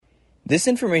This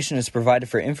information is provided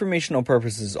for informational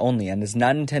purposes only and is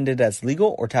not intended as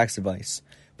legal or tax advice.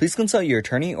 Please consult your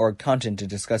attorney or accountant to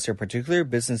discuss your particular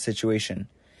business situation.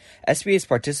 SBA's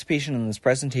participation in this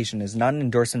presentation is not an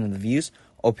endorsement of the views,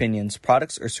 opinions,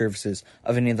 products, or services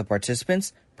of any of the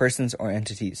participants, persons, or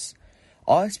entities.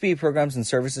 All SBA programs and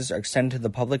services are extended to the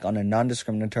public on a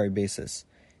non-discriminatory basis.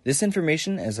 This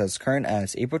information is as current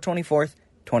as April 24th,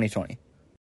 2020.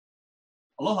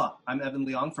 Aloha, I'm Evan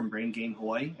Leong from Brain Gain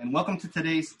Hawaii, and welcome to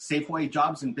today's Safe Hawaii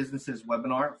Jobs and Businesses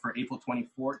webinar for April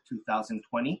 24,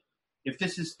 2020. If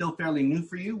this is still fairly new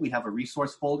for you, we have a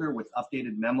resource folder with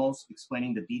updated memos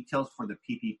explaining the details for the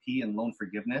PPP and loan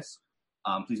forgiveness.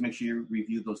 Please make sure you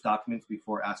review those documents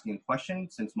before asking a question,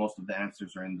 since most of the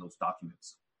answers are in those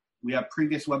documents. We have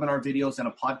previous webinar videos and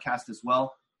a podcast as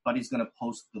well. Buddy's going to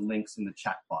post the links in the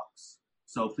chat box.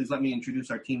 So please let me introduce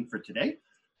our team for today.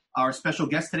 Our special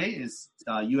guest today is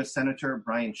U.S. Senator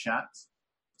Brian Schatz.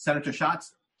 Senator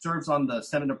Schatz serves on the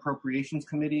Senate Appropriations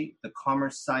Committee, the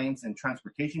Commerce, Science, and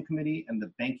Transportation Committee, and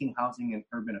the Banking, Housing, and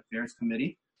Urban Affairs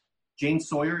Committee. Jane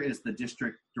Sawyer is the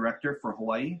District Director for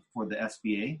Hawaii for the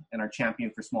SBA and our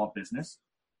champion for small business.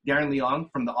 Darren Leong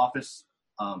from the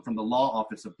Law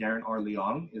Office of Darren R.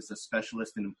 Leong is a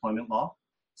specialist in employment law.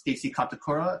 Stacy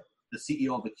Katakura, the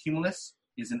CEO of Accumulus,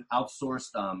 is an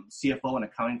outsourced CFO and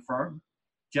accounting firm.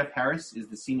 Jeff Harris is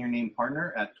the senior named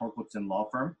partner at Torkelson Law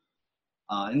Firm.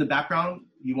 In the background,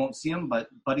 you won't see him, but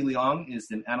Buddy Leong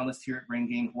is an analyst here at Brain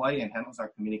Gain Hawaii and handles our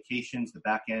communications, the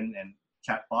back end, and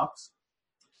chat box.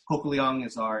 Coco Leong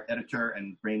is our editor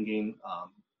and Brain Gain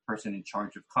person in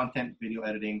charge of content, video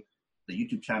editing, the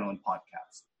YouTube channel, and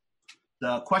podcast.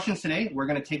 The questions today, we're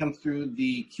going to take them through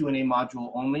the Q&A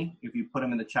module only. If you put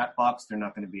them in the chat box, they're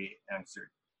not going to be answered.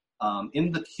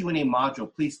 In the Q&A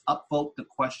module, please upvote the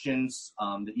questions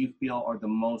that you feel are the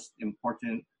most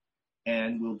important,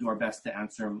 and we'll do our best to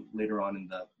answer them later on in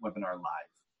the webinar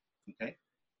live. Okay.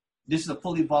 This is a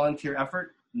fully volunteer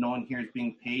effort. No one here is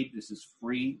being paid. This is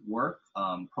free work,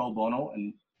 pro bono,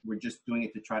 and we're just doing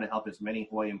it to try to help as many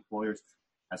Hawaii employers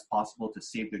as possible to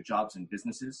save their jobs and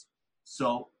businesses.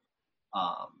 So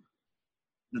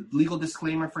the legal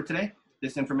disclaimer for today: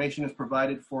 this information is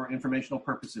provided for informational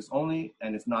purposes only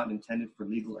and is not intended for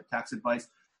legal or tax advice.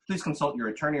 Please consult your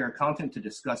attorney or accountant to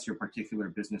discuss your particular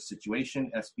business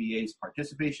situation. SBA's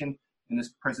participation in this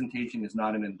presentation is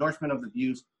not an endorsement of the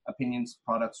views, opinions,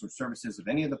 products, or services of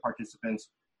any of the participants,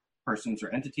 persons,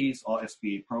 or entities. All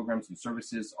SBA programs and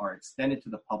services are extended to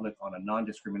the public on a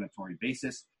non-discriminatory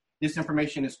basis. This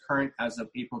information is current as of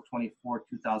April 24,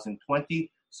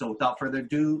 2020. So without further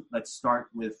ado, let's start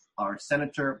with our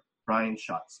Senator, Brian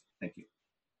Schatz. Thank you.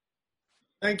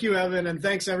 Thank you, Evan, and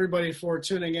thanks everybody for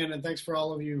tuning in, and thanks for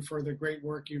all of you for the great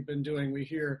work you've been doing. We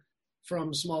hear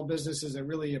from small businesses that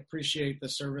really appreciate the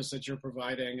service that you're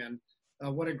providing, and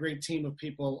what a great team of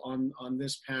people on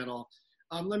this panel.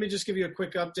 Let me just give you a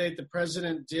quick update. The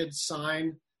president did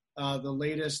sign the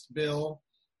latest bill,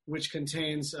 which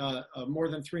contains more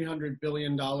than $300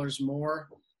 billion more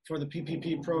for the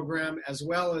PPP program, as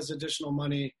well as additional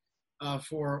money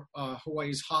for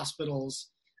Hawaii's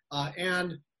hospitals,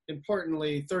 and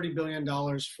importantly, $30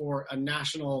 billion for a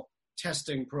national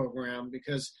testing program,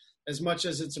 because as much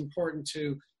as it's important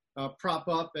to prop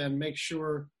up and make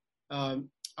sure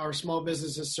our small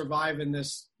businesses survive in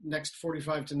this next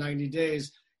 45 to 90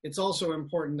 days, it's also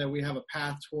important that we have a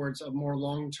path towards a more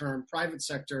long-term private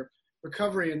sector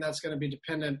recovery, and that's going to be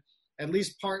dependent at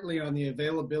least partly on the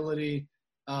availability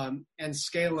and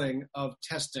scaling of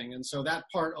testing. And so that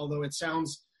part, although it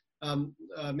sounds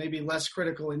maybe less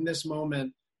critical in this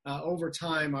moment, over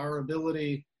time, our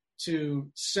ability to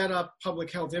set up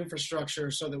public health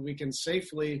infrastructure so that we can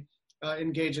safely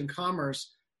engage in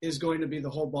commerce is going to be the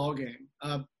whole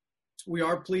ballgame. We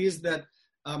are pleased that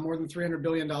more than $300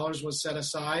 billion was set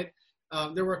aside.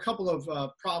 There were a couple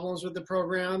of problems with the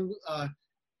program,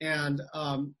 and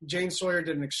Jane Sawyer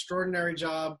did an extraordinary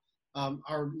job.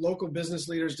 Our local business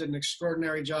leaders did an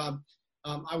extraordinary job.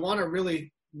 I want to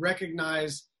really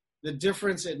recognize the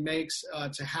difference it makes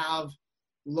to have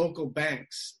local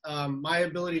banks. My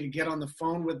ability to get on the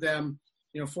phone with them,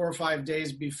 4 or 5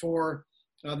 days before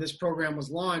this program was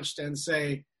launched and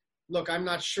say, look, I'm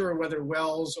not sure whether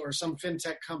Wells or some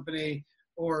fintech company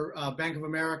or Bank of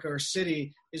America or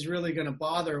Citi is really going to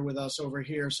bother with us over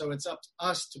here. So it's up to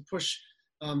us to push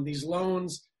these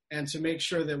loans and to make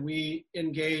sure that we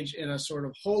engage in a sort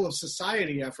of whole of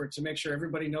society effort to make sure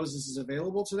everybody knows this is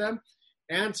available to them,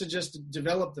 and to just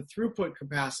develop the throughput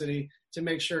capacity to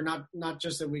make sure not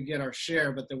just that we get our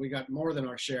share, but that we got more than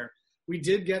our share. We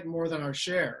did get more than our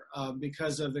share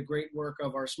because of the great work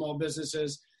of our small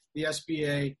businesses, the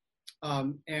SBA,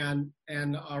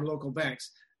 and our local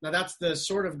banks. Now that's the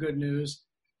sort of good news,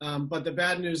 but the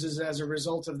bad news is as a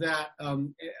result of that,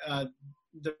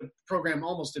 the program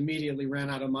almost immediately ran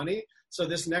out of money. So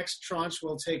this next tranche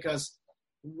will take us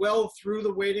well through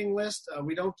the waiting list.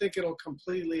 We don't think it'll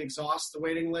completely exhaust the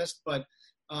waiting list, but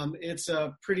it's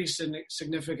a pretty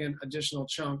significant additional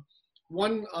chunk.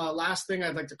 One last thing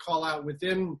I'd like to call out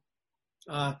within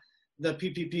the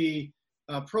PPP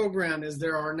program is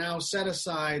there are now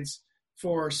set-asides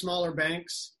for smaller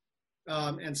banks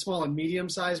and small and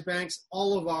medium-sized banks.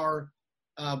 All of our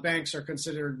banks are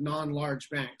considered non-large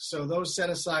banks. So those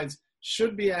set-asides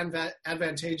should be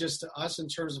advantageous to us in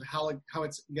terms of how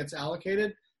it gets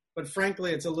allocated. But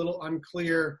frankly, it's a little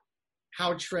unclear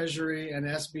how Treasury and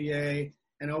SBA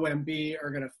and OMB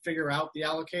are going to figure out the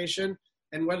allocation,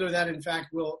 and whether that in fact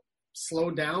will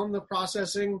slow down the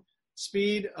processing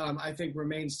speed, I think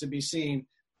remains to be seen.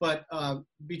 But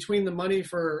between the money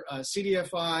for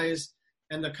CDFIs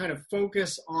and the kind of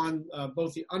focus on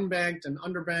both the unbanked and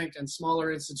underbanked and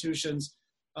smaller institutions,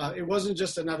 it wasn't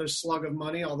just another slug of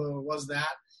money, although it was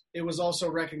that. It was also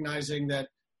recognizing that,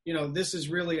 this is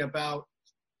really about,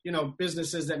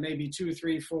 businesses that may be 2,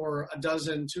 3, 4, a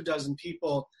dozen, 2 dozen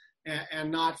people,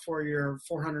 and not for your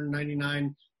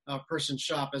 499 person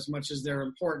shop. As much as they're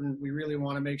important, we really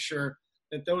want to make sure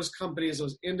that those companies,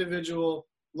 those individual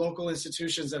local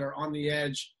institutions that are on the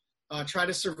edge, try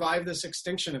to survive this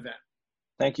extinction event.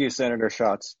 Thank you, Senator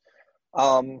Schatz.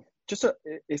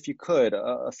 If you could,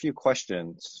 a few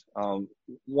questions.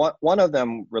 One of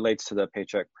them relates to the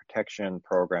Paycheck Protection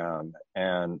Program,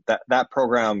 and that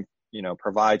program,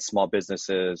 provides small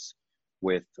businesses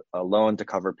with a loan to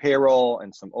cover payroll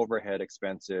and some overhead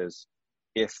expenses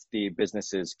if the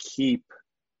businesses keep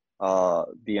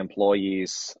the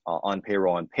employees on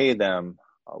payroll and pay them,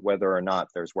 whether or not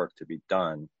there's work to be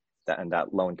done, and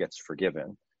that loan gets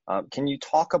forgiven. Can you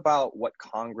talk about what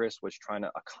Congress was trying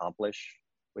to accomplish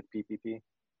with PPP?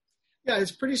 Yeah,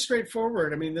 it's pretty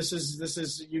straightforward. I mean, this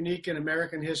is unique in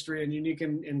American history and unique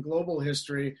in global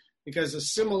history, because a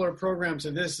similar program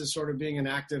to this is sort of being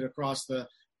enacted across the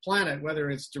planet, whether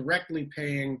it's directly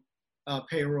paying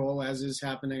payroll, as is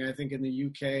happening, I think, in the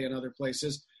UK and other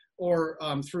places, or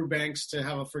through banks to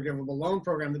have a forgivable loan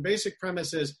program. The basic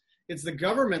premise is it's the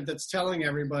government that's telling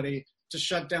everybody to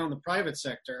shut down the private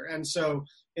sector. And so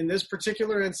in this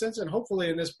particular instance, and hopefully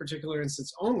in this particular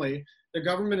instance only, the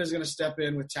government is going to step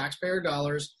in with taxpayer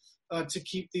dollars to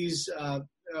keep these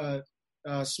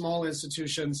small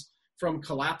institutions from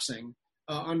collapsing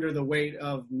under the weight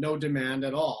of no demand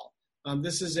at all.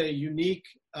 This is a unique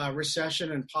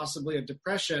recession and possibly a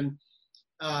depression,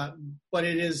 but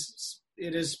it is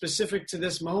specific to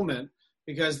this moment,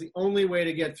 because the only way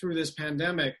to get through this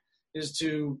pandemic is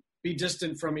to be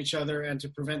distant from each other and to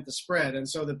prevent the spread. And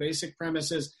so the basic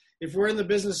premise is, if we're in the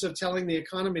business of telling the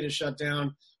economy to shut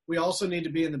down, we also need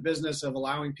to be in the business of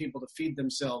allowing people to feed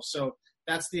themselves. So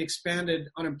that's the expanded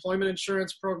unemployment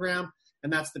insurance program,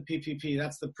 and that's the PPP.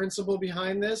 That's the principle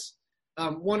behind this.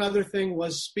 One other thing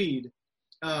was speed.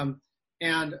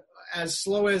 And as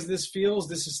slow as this feels,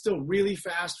 this is still really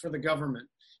fast for the government.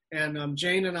 And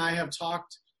Jane and I have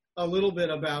talked a little bit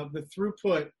about the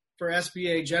throughput for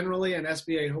SBA generally and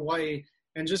SBA Hawaii,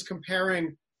 and just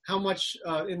comparing how much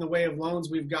in the way of loans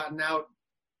we've gotten out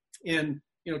in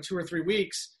 2 or 3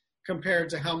 weeks compared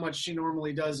to how much she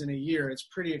normally does in a year. It's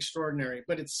pretty extraordinary.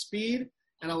 But it's speed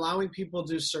and allowing people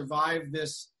to survive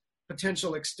this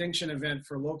potential extinction event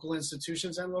for local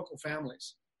institutions and local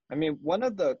families. I mean, one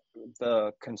of the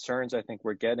concerns I think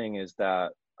we're getting is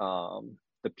that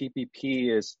the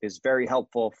PPP is very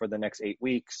helpful for the next 8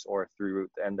 weeks or through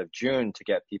the end of June to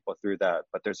get people through that.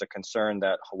 But there's a concern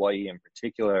that Hawaii in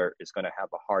particular is going to have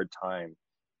a hard time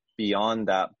beyond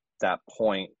that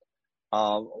point.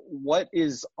 What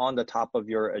is on the top of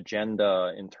your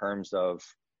agenda in terms of,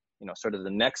 sort of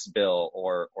the next bill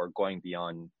or going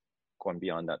beyond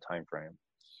that time frame?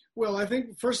 Well, I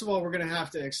think, first of all, we're going to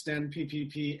have to extend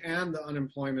PPP and the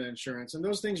unemployment insurance. And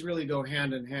those things really go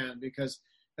hand in hand, because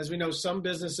as we know, some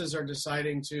businesses are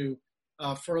deciding to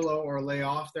furlough or lay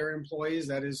off their employees.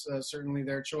 That is certainly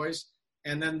their choice.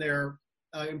 And then their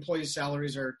employees'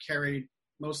 salaries are carried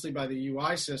mostly by the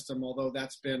UI system, although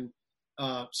that's been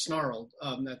snarled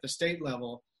at the state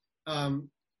level. And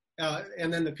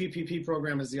then the PPP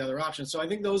program is the other option. So I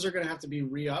think those are going to have to be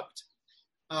re-upped.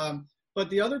 But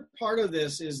the other part of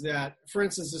this is that, for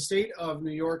instance, the state of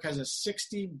New York has a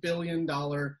 $60 billion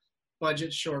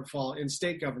budget shortfall in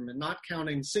state government, not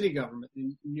counting city government,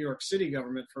 in New York City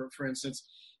government, for instance.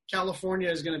 California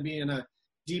is going to be in a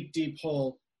deep, deep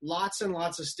hole. Lots and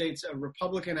lots of states,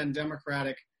 Republican and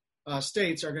Democratic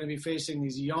states, are going to be facing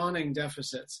these yawning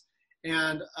deficits.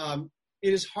 And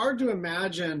it is hard to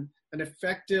imagine an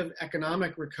effective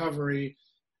economic recovery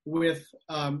with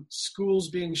schools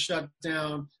being shut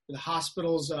down, with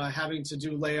hospitals having to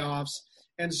do layoffs.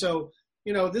 And so,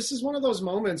 this is one of those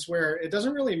moments where it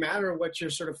doesn't really matter what your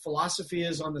sort of philosophy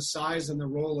is on the size and the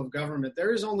role of government.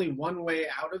 There is only one way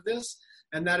out of this,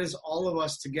 and that is all of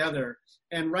us together.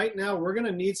 And right now, we're going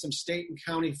to need some state and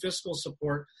county fiscal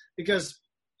support, because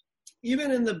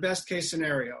even in the best case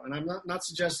scenario, and I'm not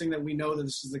suggesting that we know that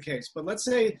this is the case, but let's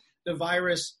say the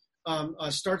virus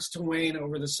starts to wane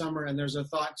over the summer, and there's a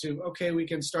thought to, okay, we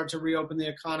can start to reopen the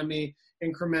economy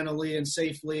incrementally and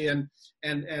safely and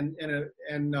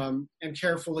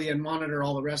carefully and monitor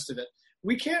all the rest of it.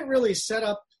 We can't really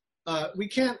we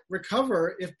can't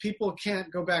recover if people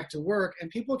can't go back to work, and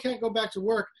people can't go back to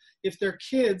work if their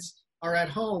kids are at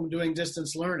home doing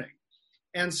distance learning.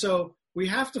 And so we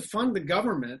have to fund the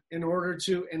government in order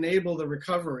to enable the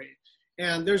recovery.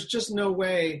 And there's just no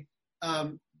way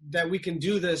that we can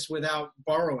do this without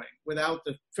borrowing, without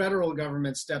the federal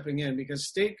government stepping in, because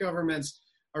state governments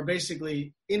are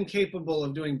basically incapable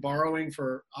of doing borrowing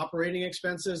for operating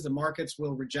expenses. The markets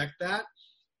will reject that.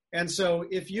 And so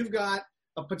if you've got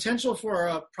a potential for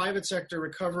a private sector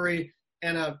recovery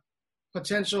and a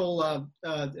potential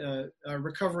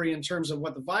recovery in terms of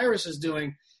what the virus is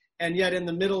doing, and yet in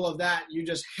the middle of that, you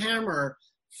just hammer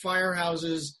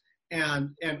firehouses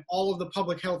and all of the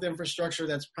public health infrastructure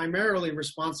that's primarily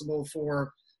responsible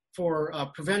for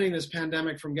preventing this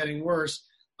pandemic from getting worse,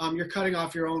 you're cutting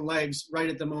off your own legs right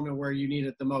at the moment where you need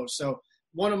it the most. So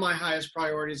one of my highest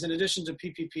priorities, in addition to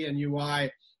PPP and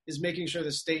UI, is making sure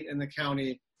the state and the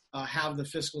county have the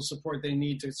fiscal support they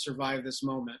need to survive this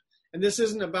moment. And this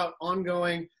isn't about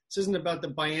this isn't about the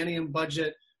biennium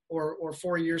budget or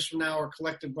 4 years from now or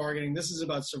collective bargaining. This is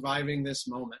about surviving this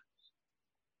moment.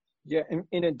 Yeah,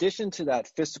 in addition to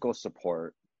that fiscal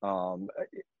support,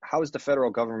 how is the federal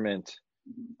government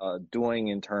doing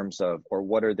in terms of, or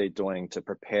what are they doing to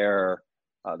prepare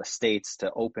the states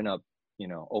to open up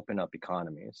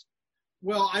economies?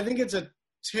 Well, I think it's a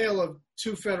tale of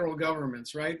two federal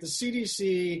governments, right? The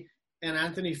CDC and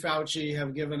Anthony Fauci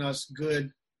have given us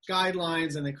good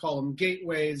guidelines, and they call them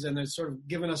gateways, and they've sort of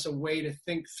given us a way to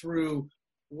think through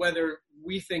whether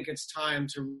we think it's time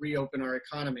to reopen our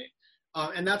economy.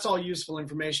 And that's all useful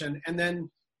information. And then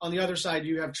on the other side,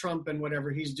 you have Trump and whatever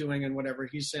he's doing and whatever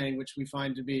he's saying, which we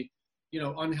find to be,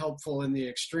 unhelpful in the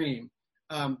extreme.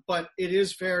 But it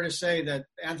is fair to say that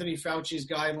Anthony Fauci's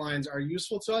guidelines are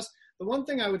useful to us. The one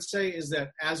thing I would say is that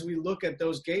as we look at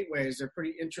those gateways, they're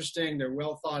pretty interesting. They're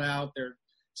well thought out. They're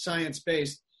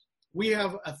science-based. We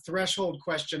have a threshold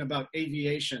question about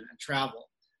aviation and travel,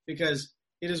 because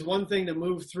it is one thing to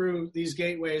move through these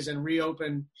gateways and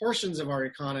reopen portions of our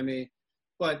economy.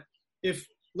 But if,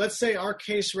 let's say, our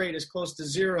case rate is close to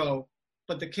zero,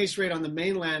 but the case rate on the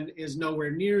mainland is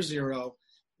nowhere near zero,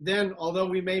 then although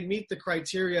we may meet the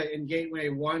criteria in Gateway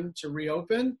 1 to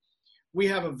reopen, we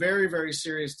have a very, very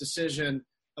serious decision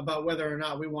about whether or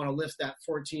not we want to lift that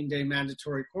 14-day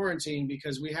mandatory quarantine,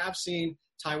 because we have seen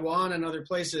Taiwan and other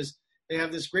places, they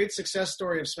have this great success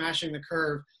story of smashing the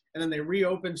curve, and then they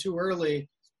reopen too early,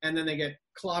 and then they get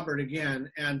clobbered again.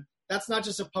 And that's not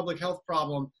just a public health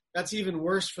problem. That's even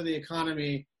worse for the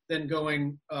economy than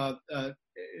going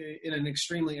in an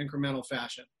extremely incremental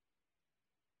fashion.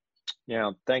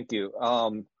 Yeah, thank you.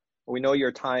 We know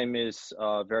your time is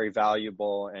very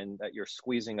valuable and that you're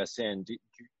squeezing us in.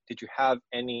 Did you have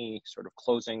any sort of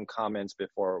closing comments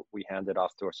before we hand it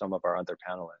off to some of our other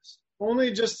panelists?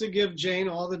 Only just to give Jane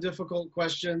all the difficult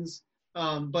questions.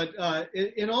 But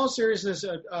in all seriousness,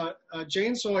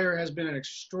 Jane Sawyer has been an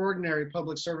extraordinary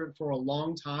public servant for a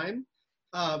long time.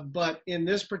 But in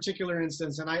this particular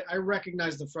instance, and I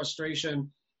recognize the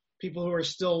frustration, people who are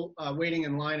still waiting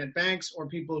in line at banks, or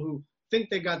people who think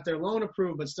they got their loan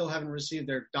approved but still haven't received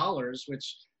their dollars,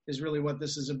 which is really what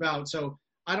this is about. So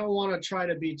I don't want to try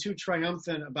to be too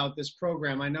triumphant about this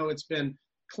program. I know it's been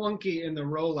clunky in the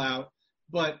rollout,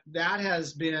 but that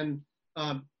has been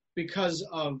because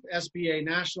of SBA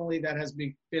nationally. That has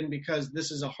been because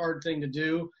this is a hard thing to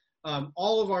do.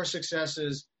 All of our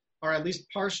successes are at least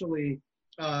partially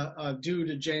due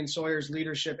to Jane Sawyer's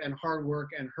leadership and hard work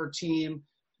and her team,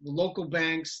 the local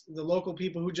banks, the local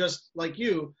people who just like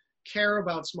you care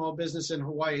about small business in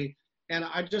Hawaii. And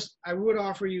I would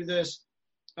offer you this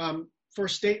for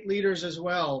state leaders as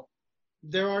well.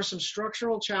 There are some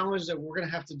structural challenges that we're going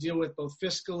to have to deal with both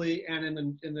fiscally and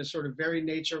in the sort of very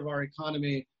nature of our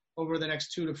economy over the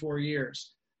next 2 to 4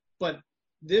 years. But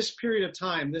this period of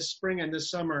time, this spring and this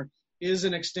summer, is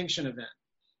an extinction event.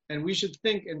 And we should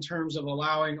think in terms of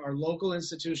allowing our local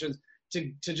institutions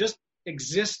to just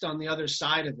exist on the other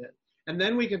side of it. And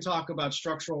then we can talk about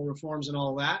structural reforms and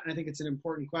all that. And I think it's an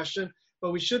important question,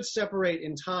 but we should separate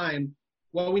in time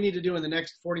what we need to do in the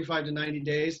next 45 to 90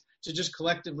 days to just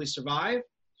collectively survive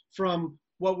from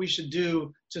what we should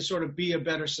do to sort of be a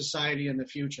better society in the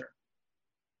future.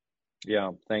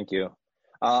 Yeah, thank you.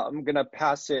 I'm going to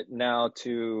pass it now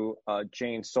to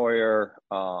Jane Sawyer,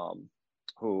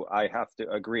 who I have to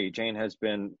agree. Jane has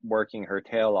been working her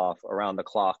tail off around the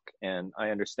clock, and I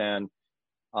understand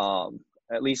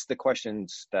at least the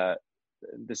questions that,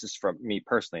 this is from me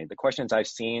personally, the questions I've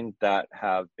seen that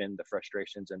have been the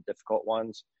frustrations and difficult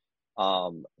ones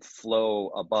flow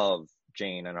above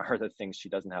Jane and are the things she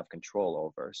doesn't have control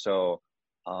over. So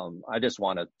I just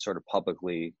want to sort of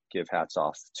publicly give hats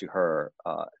off to her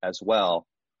as well.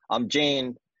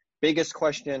 Jane, biggest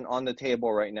question on the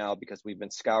table right now, because we've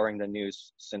been scouring the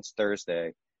news since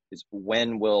Thursday, is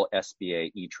when will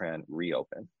SBA E-Tran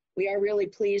reopen? We are really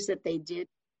pleased that they did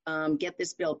get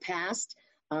this bill passed.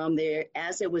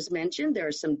 As it was mentioned, there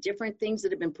are some different things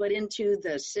that have been put into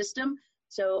the system.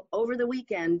 So over the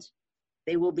weekend,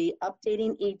 they will be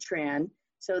updating E-Tran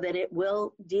so that it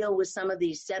will deal with some of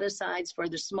these set-asides for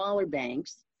the smaller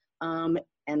banks.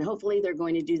 And hopefully they're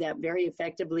going to do that very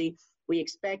effectively. We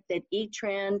expect that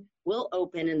E-Tran will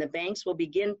open and the banks will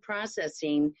begin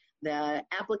processing the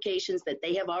applications that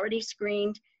they have already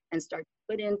screened and start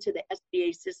to put into the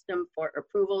SBA system for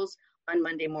approvals on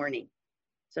Monday morning.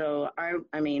 So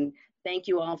thank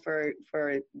you all for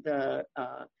the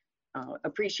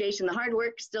appreciation. The hard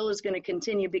work still is going to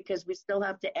continue because we still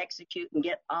have to execute and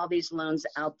get all these loans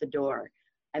out the door.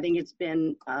 I think it's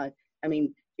been,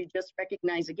 you just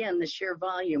recognize again the sheer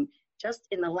volume. Just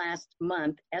in the last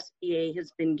month, SBA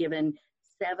has been given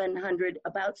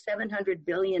about $700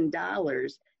 billion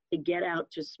to get out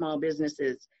to small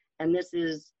businesses. And this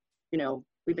is,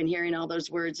 we've been hearing all those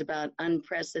words about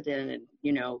unprecedented,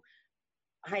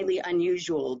 highly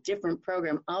unusual, different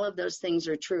program. All of those things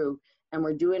are true. And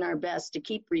we're doing our best to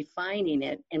keep refining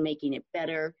it and making it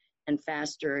better and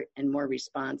faster and more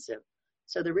responsive.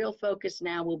 So the real focus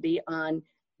now will be on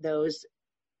those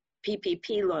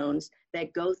PPP loans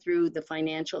that go through the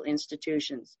financial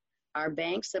institutions. Our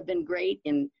banks have been great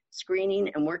in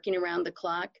screening and working around the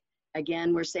clock.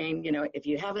 Again, we're saying, if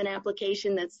you have an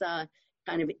application that's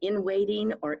kind of in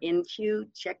waiting or in queue,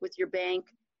 check with your bank,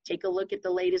 take a look at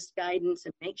the latest guidance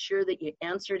and make sure that you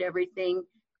answered everything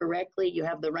correctly. You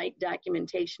have the right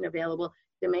documentation available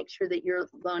to make sure that your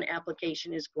loan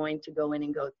application is going to go in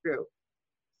and go through.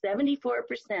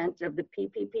 74% of the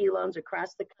PPP loans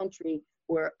across the country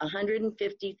were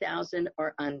 $150,000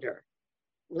 or under.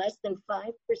 Less than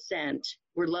 5%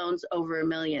 were loans over $1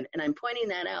 million. And I'm pointing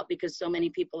that out because so many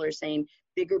people are saying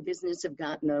bigger business have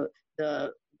gotten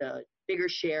the bigger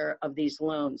share of these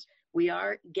loans. We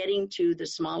are getting to the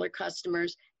smaller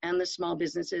customers and the small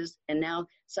businesses. And now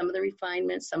some of the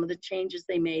refinements, some of the changes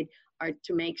they made are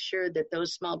to make sure that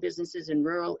those small businesses in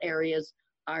rural areas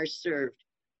are served.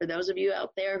 For those of you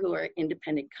out there who are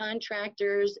independent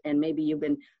contractors and maybe you've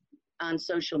been on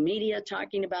social media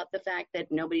talking about the fact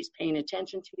that nobody's paying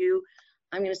attention to you,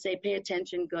 I'm going to say pay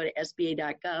attention, go to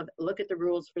SBA.gov, look at the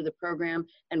rules for the program,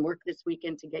 and work this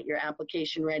weekend to get your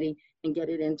application ready and get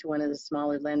it into one of the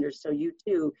smaller lenders so you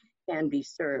too can be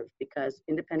served, because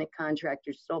independent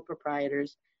contractors, sole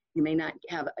proprietors, you may not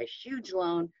have a huge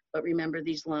loan, but remember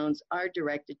these loans are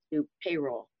directed to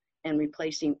payroll and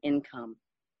replacing income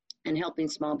and helping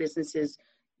small businesses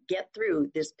get through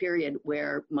this period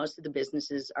where most of the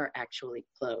businesses are actually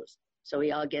closed. So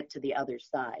we all get to the other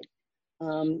side.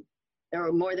 There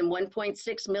are more than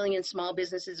 1.6 million small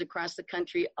businesses across the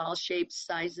country, all shapes,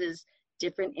 sizes,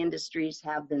 different industries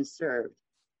have been served.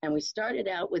 And we started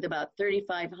out with about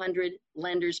 3,500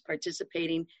 lenders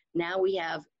participating. Now we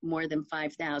have more than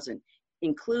 5,000,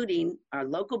 including our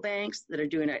local banks that are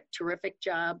doing a terrific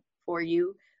job for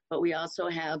you. But we also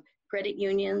have credit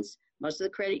unions. Most of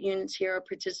the credit unions here are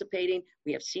participating.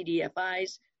 We have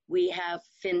CDFIs. We have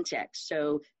fintechs.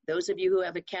 So those of you who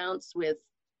have accounts with,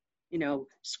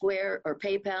 Square or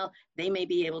PayPal, they may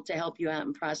be able to help you out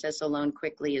and process a loan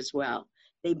quickly as well.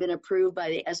 They've been approved by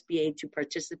the SBA to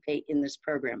participate in this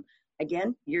program.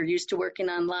 Again, you're used to working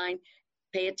online.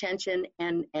 Pay attention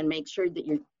and make sure that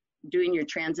you're doing your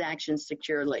transactions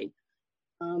securely.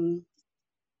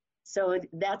 So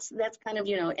that's kind of,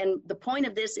 and the point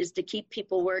of this is to keep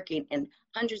people working, and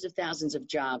hundreds of thousands of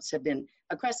jobs have been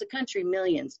across the country,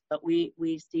 millions, but we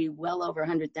see well over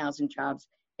 100,000 jobs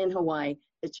in Hawaii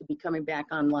that should be coming back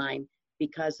online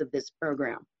because of this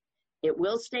program. It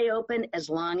will stay open as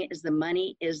long as the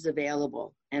money is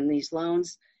available, and these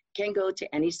loans can go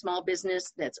to any small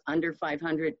business that's under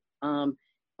 500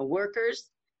 workers.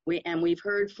 We've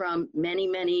heard from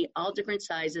many, all different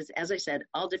sizes, as I said,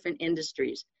 all different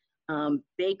industries,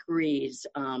 bakeries,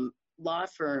 law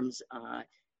firms,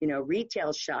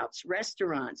 retail shops,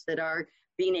 restaurants that are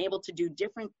being able to do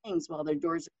different things while their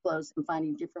doors are closed and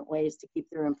finding different ways to keep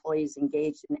their employees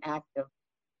engaged and active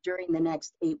during the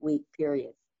next 8-week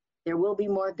period. There will be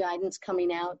more guidance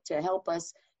coming out to help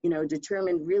us,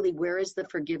 determine really where is the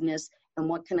forgiveness and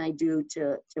what can I do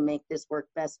to make this work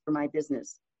best for my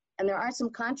business. And there are some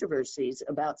controversies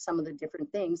about some of the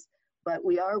different things, but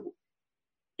we are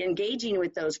engaging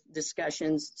with those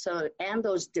discussions and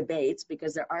those debates,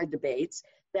 because there are debates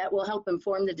that will help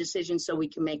inform the decision so we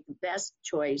can make the best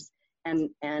choice and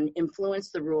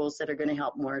influence the rules that are going to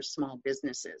help more small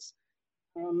businesses.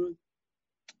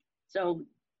 So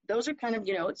those are kind of,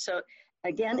 so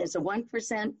again, it's a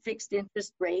 1% fixed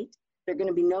interest rate. There are going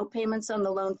to be no payments on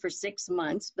the loan for 6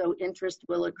 months, though interest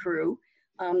will accrue.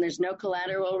 There's no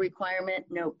collateral requirement,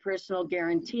 no personal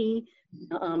guarantee,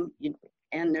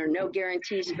 and there are no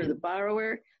guarantees for the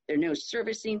borrower. There are no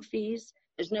servicing fees.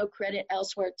 There's no credit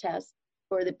elsewhere test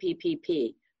for the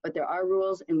PPP. But there are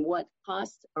rules in what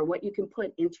costs or what you can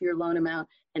put into your loan amount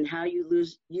and how you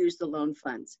use the loan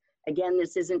funds. Again,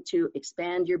 this isn't to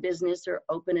expand your business or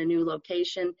open a new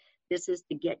location. This is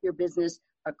to get your business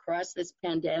across this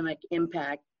pandemic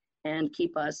impact and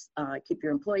keep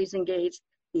your employees engaged,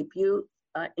 keep you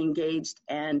engaged,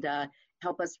 and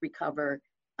help us recover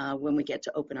when we get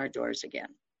to open our doors again.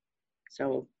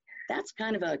 So that's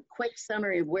kind of a quick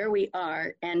summary of where we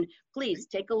are. And please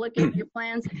take a look at your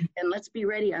plans and let's be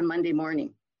ready on Monday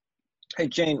morning. Hey,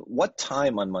 Jane, what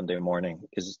time on Monday morning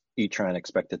is E-Tran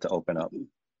expected to open up?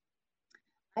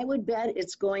 I would bet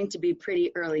it's going to be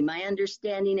pretty early. My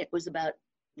understanding, it was about,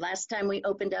 last time we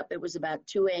opened up, it was about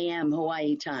 2 a.m.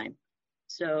 Hawaii time.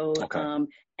 So, okay.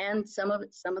 And some of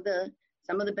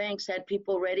the banks had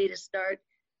people ready to start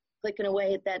clicking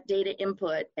away at that data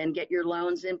input and get your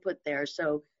loans input there.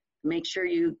 So make sure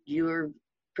you're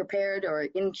prepared or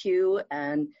in queue,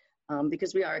 and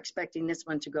because we are expecting this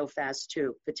one to go fast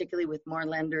too, particularly with more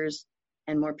lenders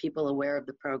and more people aware of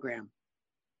the program.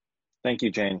 Thank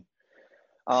you, Jane.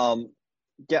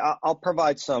 Yeah, I'll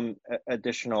provide some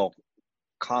additional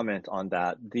comment on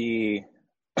that.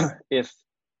 If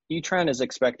E-Tran is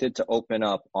expected to open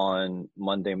up on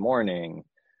Monday morning,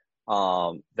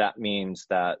 that means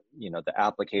that, the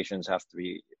applications have to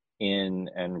be in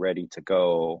and ready to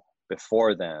go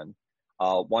before then.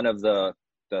 One of the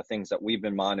things that we've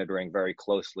been monitoring very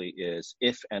closely is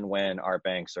if and when our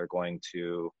banks are going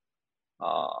to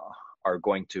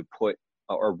put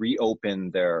or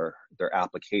reopen their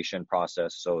application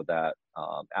process so that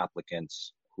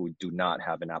applicants who do not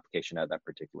have an application at that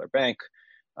particular bank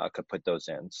could put those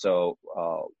in. So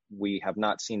we have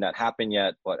not seen that happen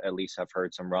yet, but at least have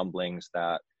heard some rumblings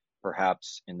that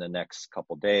perhaps in the next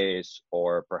couple days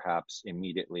or perhaps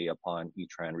immediately upon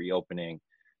E-Tran reopening,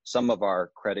 some of our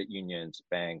credit unions,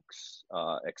 banks,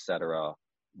 et cetera,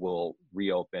 will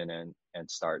reopen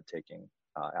and start taking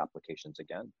applications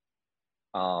again.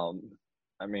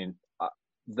 I mean,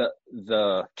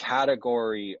 the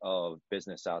category of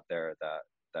business out there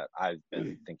that I've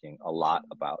been thinking a lot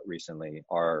about recently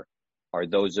are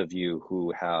those of you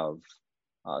who have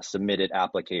submitted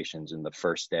applications in the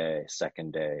first day,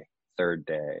 second day, third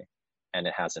day, and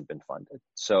it hasn't been funded.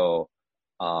 So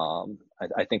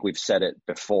I think we've said it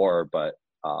before, but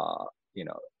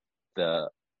the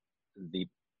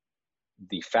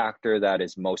factor that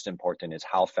is most important is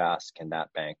how fast can that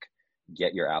bank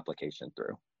get your application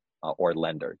through, or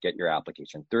lender get your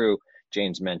application through.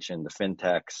 Jane's mentioned the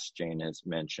fintechs. Jane has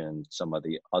mentioned some of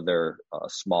the other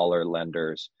smaller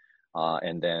lenders.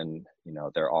 And then,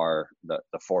 there are the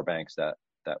 4 banks that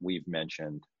we've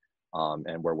mentioned,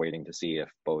 and we're waiting to see if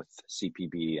both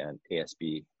CPB and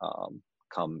ASB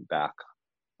come back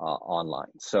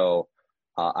online. So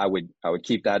I would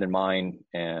keep that in mind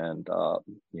and,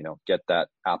 get that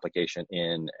application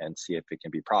in and see if it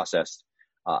can be processed.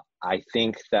 I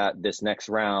think that this next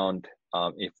round,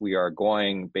 if we are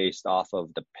going based off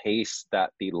of the pace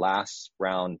that the last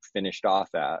round finished off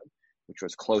at, which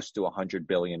was close to 100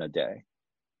 billion a day,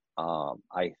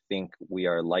 I think we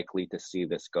are likely to see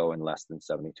this go in less than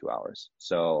 72 hours.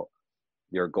 So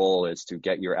your goal is to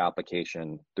get your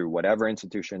application through whatever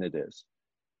institution it is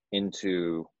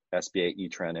into SBA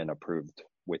E-Tran and approved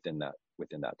within that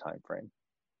time frame.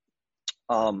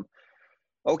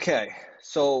 Okay,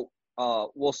 so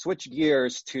we'll switch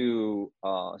gears to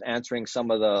answering some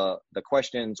of the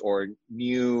questions or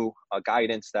new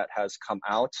guidance that has come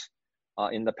out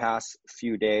in the past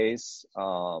few days.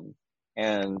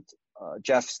 And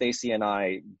Jeff, Stacy, and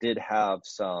I did have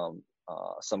some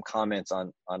some comments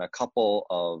on a couple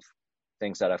of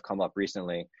things that have come up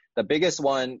recently. The biggest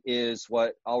one is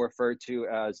what I'll refer to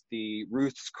as the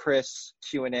Ruth's Chris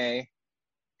Q&A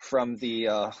from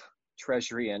the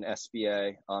Treasury and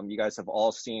SBA. You guys have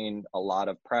all seen a lot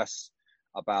of press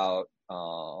about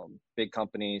big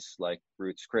companies like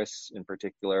Ruth's Chris in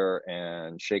particular,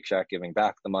 and Shake Shack giving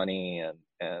back the money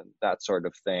and that sort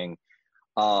of thing.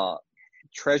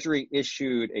 Treasury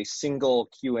issued a single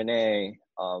Q&A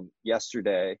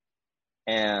yesterday,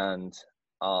 and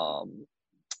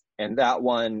that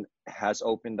one has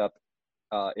opened up,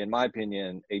 in my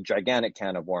opinion, a gigantic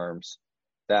can of worms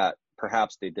that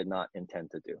perhaps they did not intend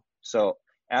to do. So,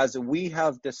 as we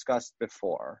have discussed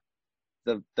before,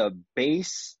 the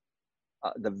base,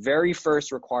 the very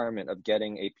first requirement of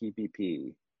getting a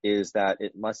PPP is that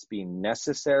it must be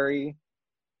necessary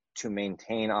to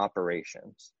maintain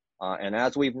operations. And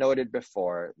as we've noted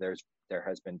before, there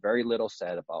has been very little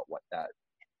said about what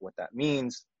that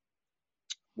means.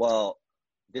 Well,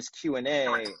 this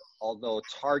Q&A, although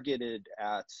targeted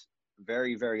at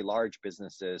very, very large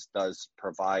businesses, does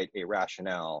provide a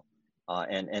rationale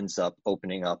and ends up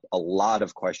opening up a lot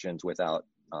of questions without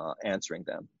answering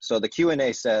them. So the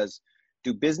Q&A says,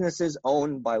 do businesses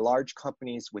owned by large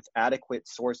companies with adequate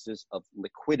sources of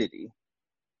liquidity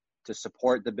to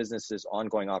support the business's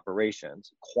ongoing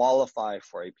operations qualify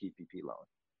for a PPP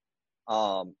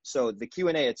loan? So the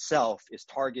Q&A itself is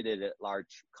targeted at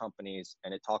large companies,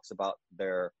 and it talks about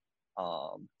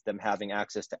them having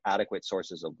access to adequate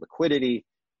sources of liquidity,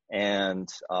 and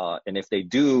if they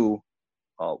do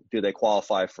they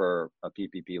qualify for a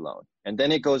PPP loan? And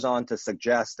then it goes on to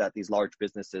suggest that these large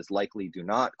businesses likely do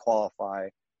not qualify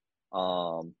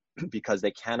because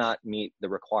they cannot meet the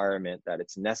requirement that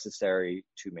it's necessary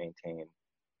to maintain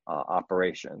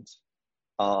operations.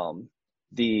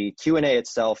 The Q&A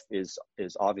itself is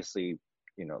obviously,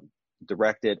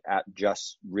 directed at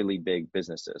just really big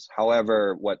businesses.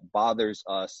 However, what bothers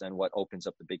us and what opens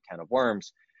up the big can of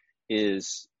worms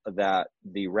is that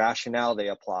the rationale they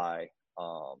apply,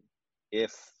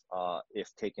 if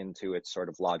taken to its sort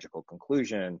of logical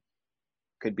conclusion,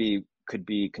 could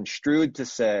be construed to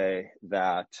say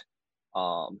that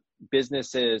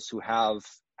businesses who have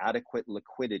adequate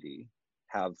liquidity,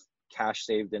 have cash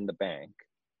saved in the bank,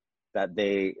 that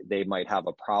they might have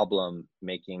a problem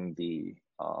making the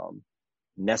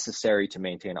necessary to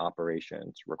maintain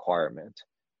operations requirement.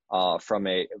 From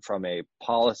a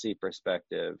policy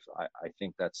perspective, I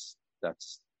think that's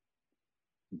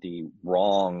the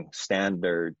wrong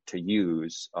standard to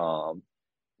use,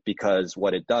 because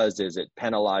what it does is it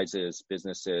penalizes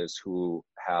businesses who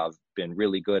have been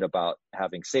really good about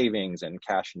having savings and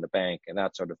cash in the bank and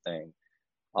that sort of thing,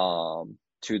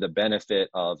 to the benefit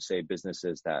of, say,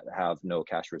 businesses that have no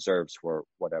cash reserves for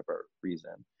whatever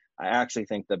reason. I actually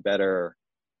think the better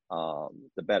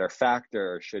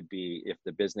factor should be if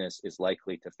the business is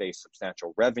likely to face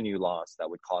substantial revenue loss that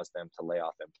would cause them to lay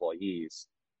off employees,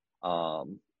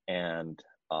 and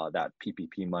that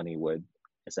PPP money would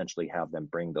essentially have them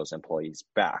bring those employees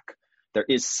back. There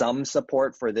is some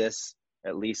support for this,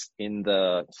 at least in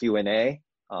the Q&A,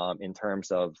 in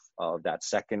terms of that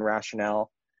second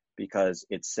rationale, because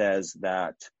it says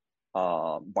that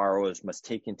borrowers must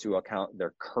take into account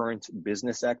their current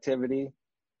business activity.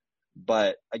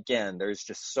 But again, there's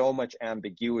just so much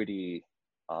ambiguity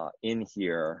in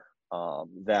here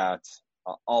that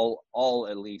all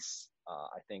at least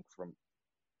I think from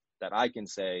that I can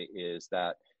say is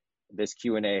that this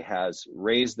Q&A has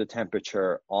raised the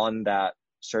temperature on that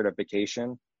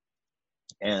certification,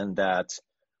 and that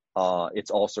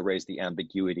it's also raised the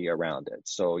ambiguity around it.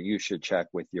 So you should check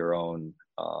with your own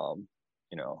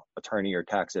attorney or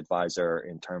tax advisor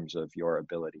in terms of your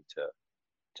ability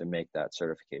to make that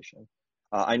certification.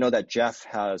 I know that Jeff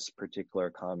has particular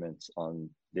comments on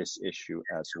this issue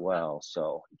as well.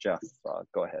 So Jeff,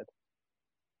 go ahead.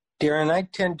 Darren, I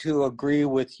tend to agree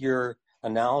with your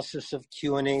analysis of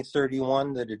Q&A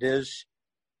 31, that it is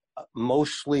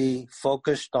mostly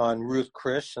focused on Ruth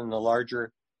Chris and the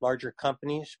larger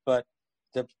companies. But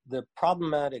the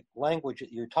problematic language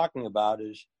that you're talking about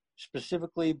is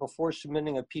specifically before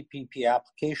submitting a PPP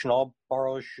application, all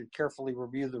borrowers should carefully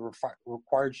review the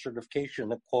required certification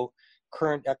that, quote,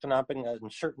 current economic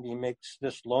uncertainty makes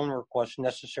this loan request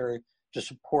necessary to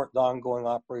support the ongoing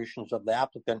operations of the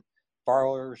applicant.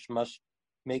 Borrowers must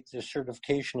make this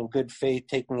certification in good faith,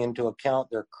 taking into account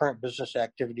their current business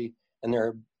activity and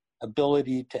their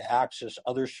ability to access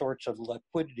other sorts of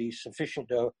liquidity sufficient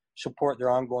to support their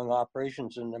ongoing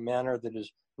operations in a manner that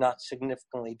is not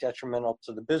significantly detrimental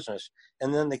to the business.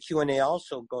 And then the Q&A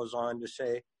also goes on to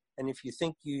say, and if you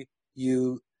think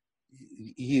you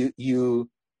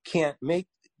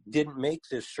didn't make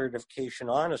this certification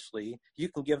honestly, you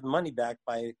can give the money back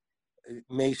by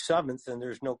May 7th, and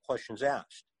there's no questions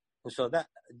asked. And so that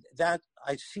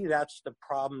I see that's the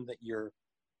problem that you're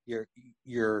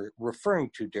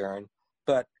referring to, Darren.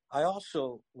 But I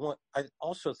also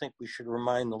think we should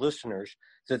remind the listeners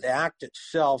that the Act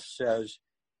itself says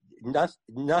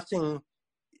nothing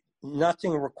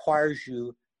requires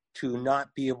you to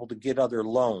not be able to get other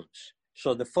loans.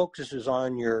 So the focus is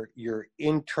on your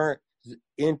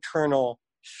internal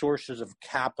sources of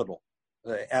capital,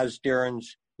 as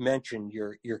Darren's mentioned,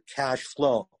 your cash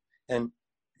flow. And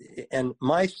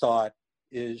my thought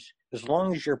is, as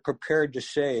long as you're prepared to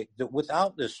say that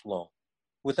without this loan,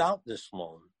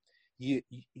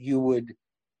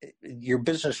 your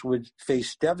business would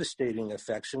face devastating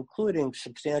effects, including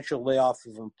substantial layoff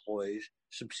of employees,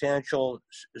 substantial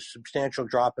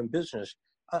drop in business.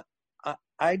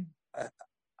 I'd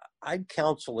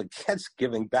counsel against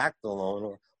giving back the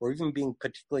loan or even being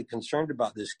particularly concerned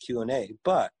about this Q&A.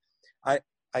 But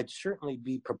I'd certainly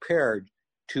be prepared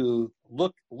to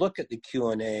look at the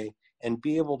Q&A and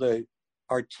be able to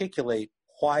articulate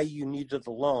why you needed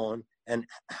the loan and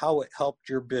how it helped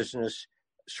your business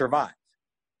survive.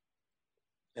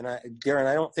 And Darren,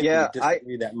 I don't think we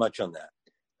disagree that much on that.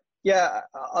 Yeah.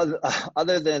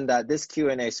 Other than that, this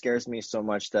Q&A scares me so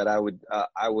much that I would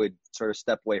sort of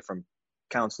step away from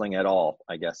counseling at all,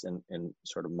 I guess, in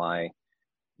sort of my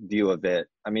view of it.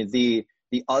 I mean, the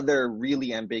other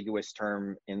really ambiguous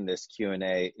term in this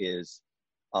Q&A is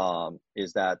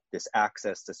that this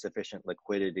access to sufficient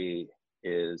liquidity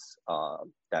is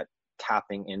that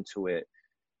tapping into it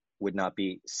would not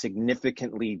be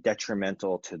significantly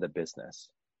detrimental to the business.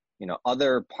 You know,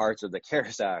 other parts of the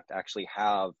CARES Act actually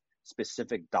have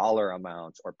specific dollar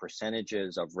amounts or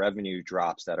percentages of revenue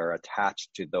drops that are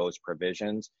attached to those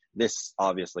provisions. This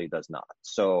obviously does not.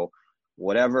 So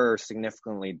whatever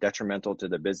significantly detrimental to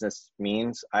the business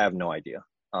means, I have no idea.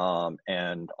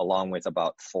 And along with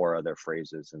about 4 other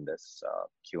phrases in this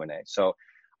Q&A. So,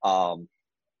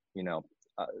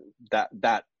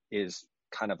 that is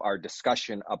kind of our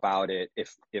discussion about it.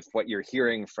 If what you're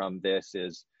hearing from this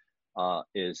is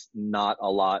not a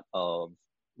lot of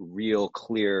real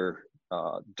clear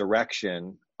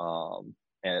direction,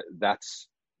 and that's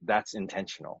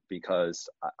intentional, because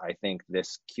I think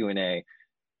this Q&A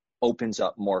opens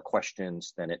up more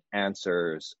questions than it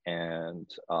answers, and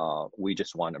we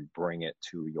just want to bring it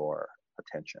to your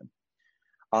attention.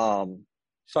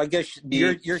 So I guess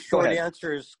your short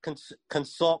answer is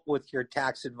consult with your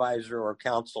tax advisor or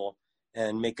counsel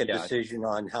and make a decision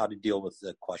on how to deal with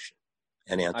the question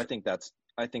and answer.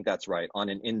 I think that's right, on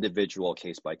an individual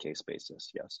case-by-case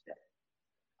basis. Yes.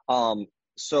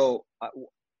 So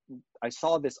I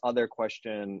saw this other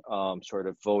question sort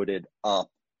of voted up.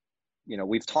 You know,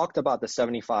 we've talked about the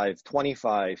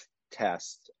 75-25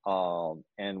 test,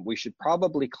 and we should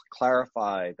probably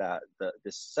clarify that the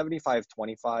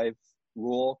 75-25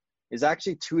 rule is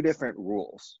actually 2 different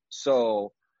rules.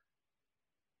 So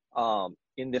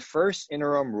in the first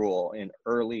interim rule in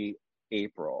early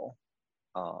April,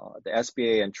 the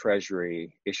SBA and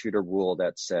Treasury issued a rule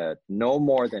that said no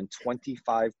more than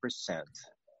 25%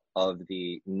 of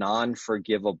the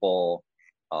non-forgivable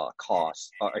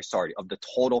costs, of the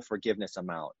total forgiveness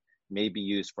amount may be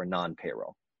used for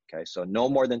non-payroll. Okay, so no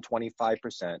more than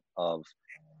 25% of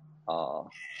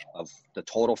the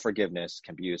total forgiveness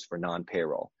can be used for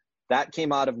non-payroll. That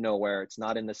came out of nowhere. It's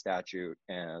not in the statute,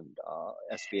 and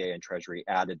SBA and Treasury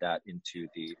added that into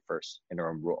the first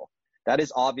interim rule. That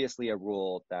is obviously a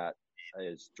rule that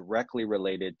is directly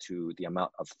related to the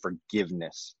amount of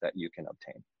forgiveness that you can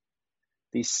obtain.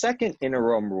 The second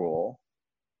interim rule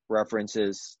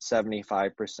references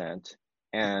 75%,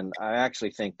 and I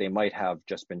actually think they might have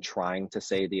just been trying to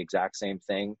say the exact same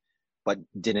thing, but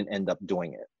didn't end up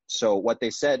doing it. So what they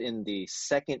said in the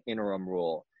second interim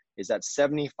rule is that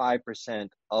 75%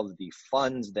 of the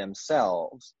funds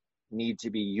themselves need to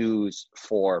be used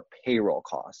for payroll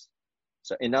costs.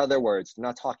 So in other words, they're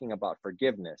not talking about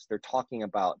forgiveness. They're talking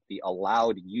about the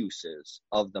allowed uses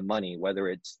of the money, whether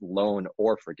it's loan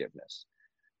or forgiveness.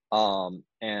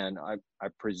 And I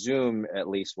presume at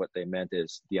least what they meant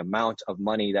is the amount of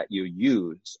money that you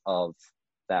use of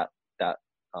that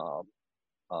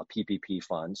PPP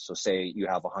funds. So say you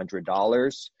have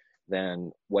 $100,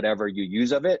 then whatever you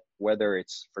use of it, whether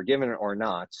it's forgiven or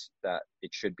not, that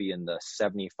it should be in the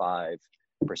 75%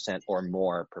 or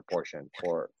more proportion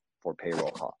for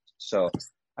payroll costs. So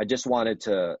I just wanted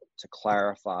to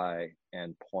clarify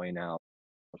and point out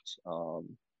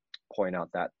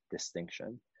that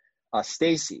distinction.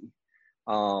 Stacy,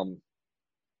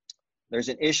 there's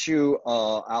an issue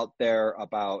out there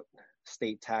about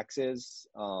state taxes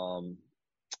and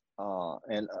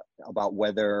about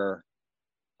whether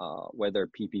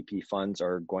PPP funds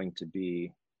are going to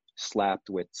be slapped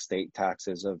with state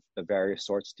taxes of various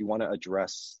sorts. Do you want to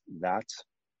address that?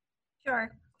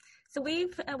 Sure. So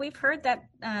we've heard that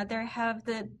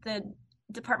the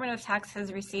Department of Tax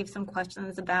has received some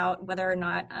questions about whether or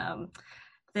not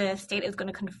the state is going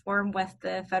to conform with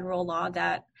the federal law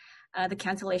that the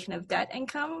cancellation of debt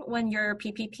income when your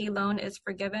PPP loan is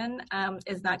forgiven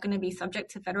is not going to be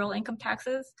subject to federal income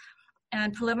taxes.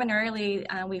 And preliminarily,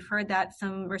 we've heard that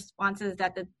some responses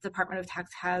that the Department of Tax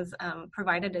has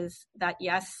provided is that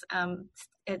yes,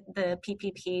 the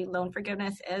PPP loan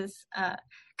forgiveness is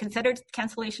considered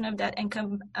cancellation of debt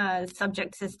income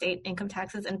subject to state income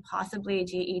taxes and possibly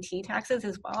GET taxes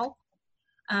as well.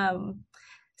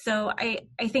 So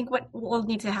I think what will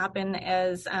need to happen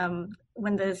is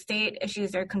when the state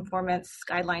issues their conformance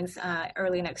guidelines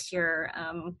early next year,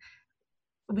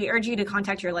 we urge you to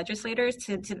contact your legislators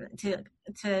to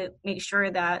make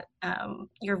sure that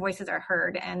your voices are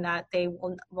heard and that they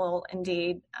will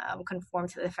indeed conform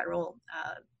to the federal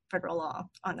law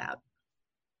on that.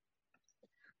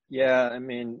 Yeah, I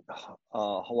mean,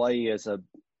 Hawaii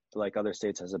like other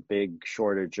states has a big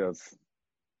shortage of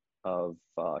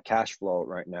cash flow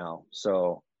right now.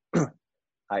 So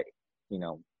I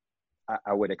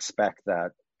would expect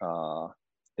that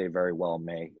they very well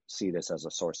may see this as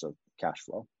a source of cash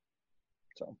flow.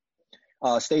 So,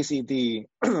 Stacy, the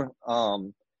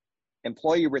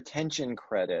employee retention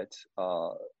credit,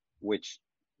 which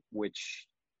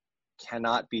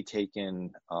cannot be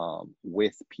taken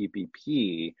with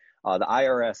PPP, the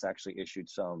IRS actually issued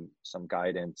some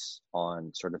guidance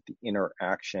on sort of the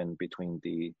interaction between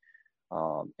the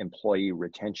employee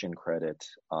retention credit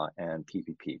and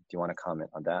PPP. Do you want to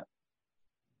comment on that?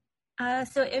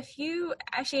 So if you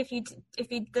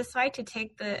decide to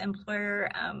take the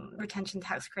employer retention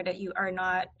tax credit, you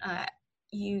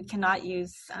cannot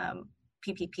use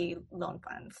PPP loan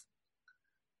funds.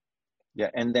 Yeah,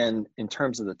 and then in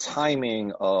terms of the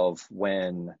timing of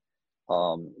when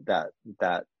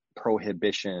that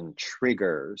prohibition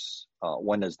triggers,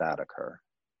 when does that occur?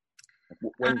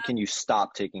 When can you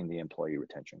stop taking the employee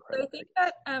retention credit? So I think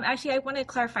that actually I want to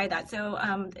clarify that. So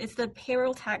it's the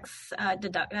payroll tax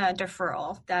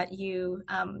deferral that you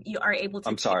are able to.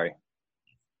 I'm sorry.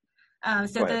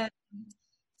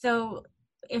 So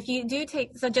if you do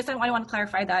take, I want to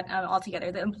clarify that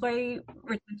altogether. The employee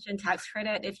retention tax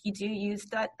credit, if you do use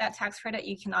that tax credit,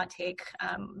 you cannot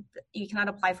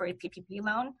apply for a PPP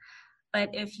loan. But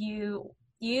if you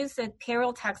use the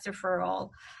payroll tax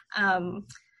deferral,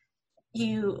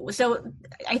 so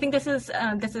I think this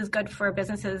is good for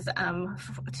businesses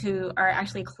who are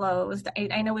actually closed.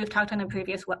 I know we've talked on a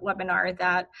previous webinar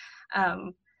that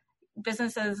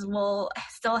businesses will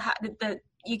still have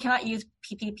you cannot use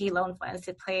PPP loan funds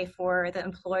to pay for the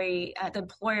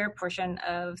employer portion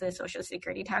of the Social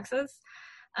Security taxes.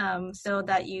 So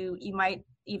that you might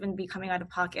even be coming out of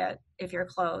pocket if you're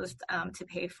closed to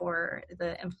pay for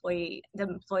the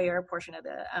employer portion of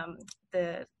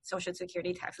the Social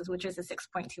Security taxes, which is the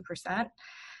 6.2%.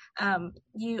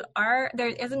 There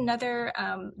is another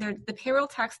the payroll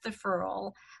tax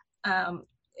deferral.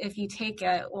 If you take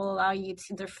it, will allow you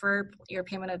to defer your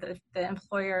payment of the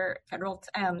employer federal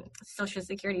Social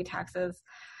Security taxes,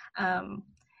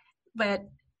 but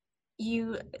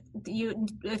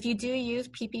if you do use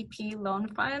PPP loan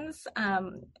funds,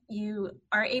 you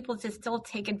are able to still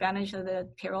take advantage of the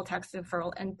payroll tax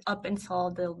deferral and up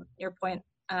until your point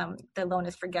the loan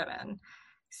is forgiven.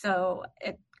 So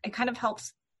it kind of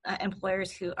helps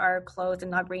employers who are closed and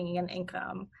not bringing in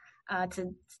income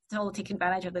to still take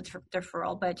advantage of the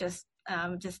deferral, but just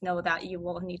know that you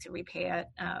will need to repay it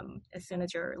as soon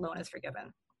as your loan is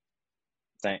forgiven.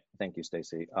 Thank you,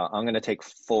 Stacy. I'm going to take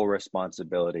full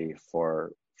responsibility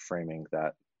for framing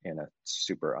that in a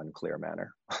super unclear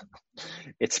manner.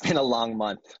 It's been a long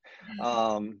month.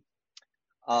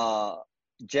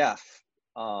 Jeff,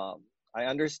 I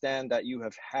understand that you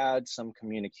have had some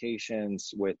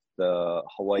communications with the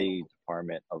Hawaii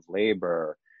Department of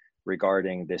Labor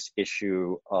regarding this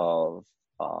issue of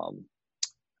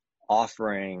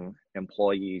offering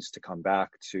employees to come back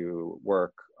to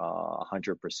work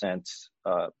 100%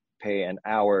 pay and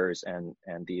hours and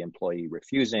the employee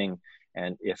refusing,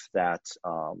 and if that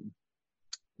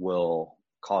will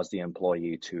cause the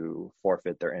employee to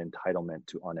forfeit their entitlement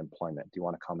to unemployment. Do you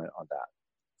want to comment on that?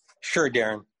 Sure,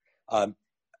 Darren.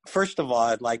 First of all,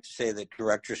 I'd like to say that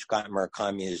Director Scott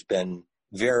Murakami has been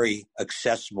very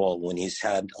accessible when he's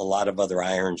had a lot of other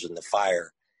irons in the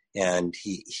fire, and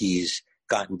he's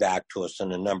gotten back to us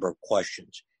on a number of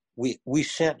questions. we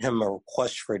sent him a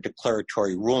request for a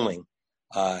declaratory ruling,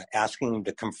 asking him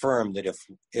to confirm that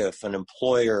if an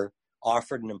employer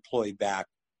offered an employee back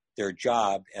their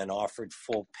job and offered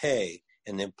full pay,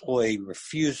 and the employee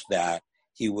refused that,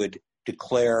 he would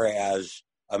declare as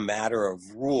a matter of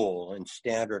rule and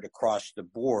standard across the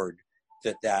board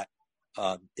that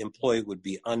employee would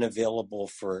be unavailable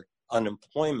for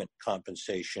unemployment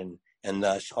compensation and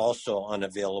thus also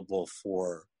unavailable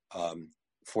for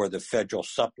the federal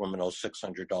supplemental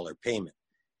 $600 payment.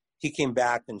 He came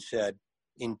back and said,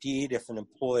 indeed, if an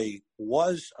employee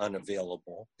was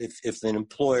unavailable, if an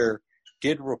employer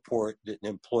did report that an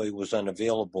employee was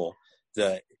unavailable,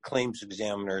 the claims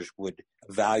examiners would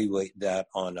evaluate that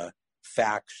on a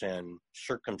facts and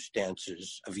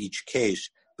circumstances of each case.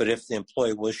 But if the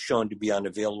employee was shown to be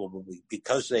unavailable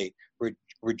because they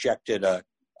rejected a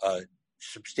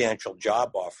substantial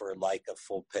job offer, like a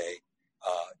full pay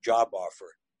job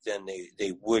offer, then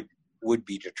they would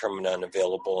be determined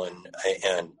unavailable and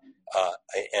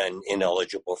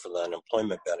ineligible for the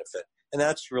unemployment benefit. And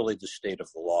that's really the state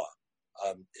of the law.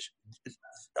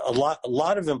 A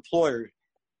lot of employers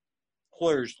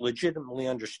legitimately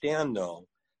understand, though,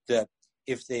 that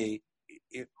if they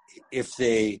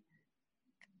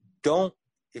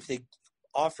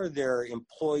offer their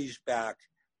employees back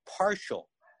partial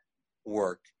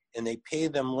work and they pay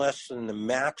them less than the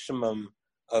maximum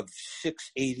of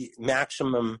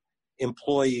maximum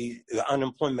employee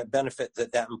unemployment benefit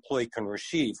that employee can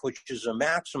receive, which is a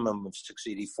maximum of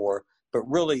 $684, but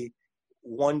really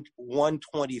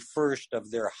 1/21st of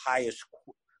their highest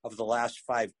of the last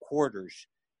 5 quarters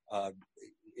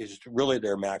is really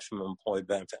their maximum employee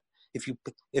benefit. If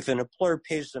an employer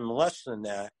pays them less than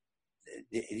that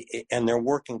and they're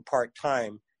working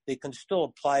part-time, they can still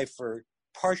apply for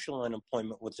partial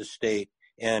unemployment with the state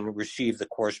and receive the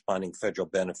corresponding federal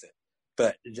benefit.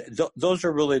 But those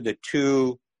are really the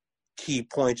two key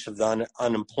points of the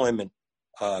unemployment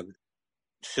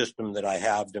system that I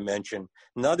have to mention.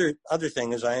 Another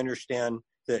thing is I understand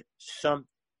that some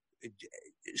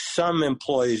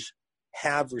employees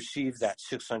have received that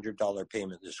 $600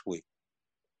 payment this week.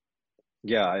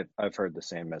 Yeah, I've heard the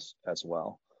same as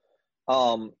well.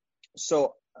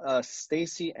 So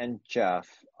Stacy and Jeff,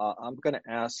 I'm going to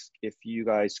ask if you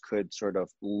guys could sort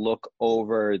of look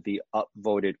over the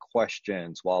upvoted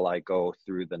questions while I go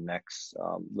through the next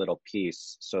little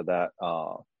piece, so that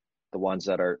the ones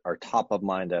that are top of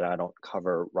mind that I don't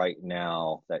cover right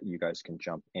now, that you guys can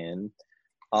jump in.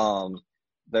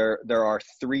 There are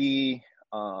 3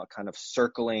 kind of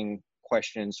circling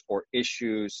questions or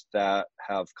issues that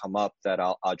have come up that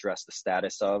I'll address the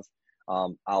status of.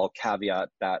 I'll caveat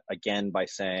that again by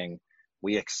saying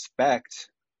we expect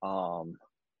and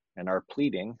are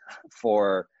pleading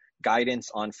for guidance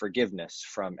on forgiveness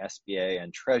from SBA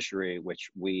and Treasury,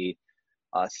 which we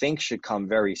think should come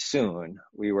very soon.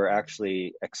 We were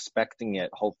actually expecting it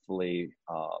hopefully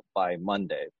by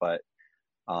Monday, but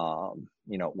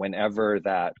whenever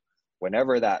that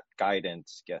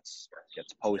guidance gets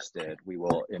posted, we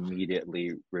will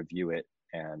immediately review it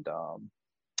and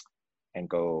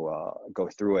go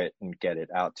through it and get it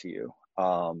out to you.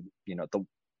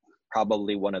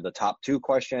 Probably one of the top 2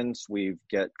 questions we've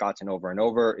gotten over and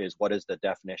over is, what is the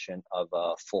definition of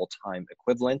a full-time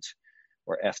equivalent,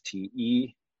 or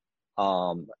FTE?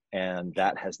 And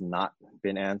that has not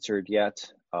been answered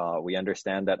yet. We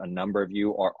understand that a number of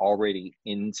you are already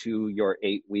into your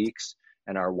 8 weeks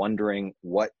and are wondering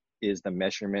what is the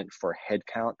measurement for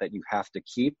headcount that you have to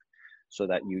keep so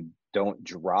that you don't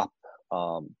drop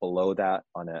below that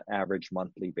on an average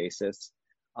monthly basis.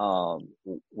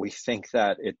 We think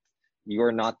that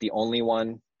you're not the only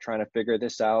one trying to figure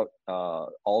this out.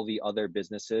 All the other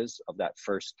businesses of that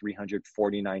first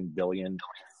 349 billion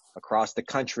across the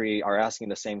country are asking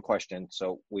the same question.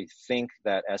 So we think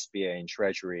that SBA and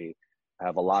Treasury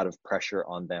have a lot of pressure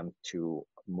on them to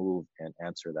move and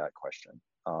answer that question.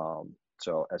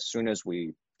 So as soon as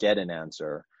we get an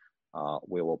answer,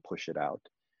 we will push it out.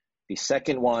 The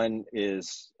second one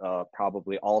is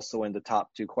probably also in the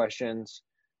top 2 questions,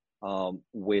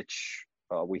 which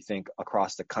we think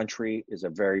across the country is a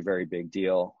very, very big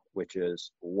deal, which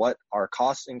is, what are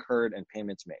costs incurred and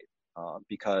payments made?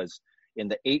 Because in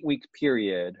the 8-week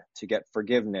period to get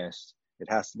forgiveness, it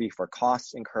has to be for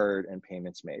costs incurred and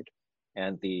payments made.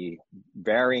 And the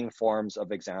varying forms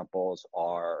of examples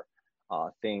are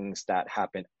things that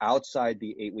happen outside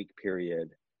the 8-week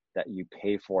period that you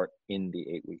pay for in the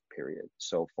 8-week period.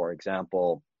 So for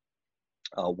example,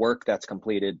 work that's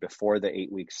completed before the 8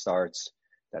 weeks starts,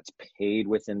 that's paid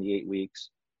within the 8 weeks,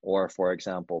 or for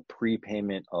example,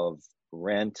 prepayment of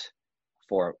rent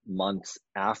for months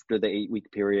after the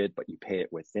 8-week period, but you pay it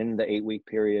within the 8-week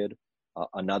period.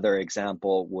 Another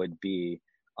example would be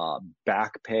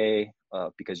back pay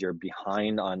because you're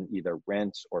behind on either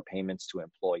rent or payments to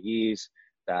employees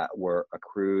that were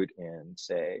accrued in,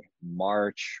 say,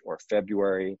 March or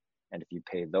February. And if you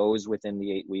pay those within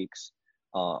the 8 weeks,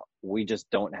 we just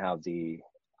don't have the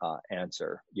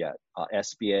answer yet.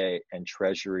 SBA and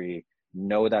Treasury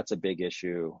know that's a big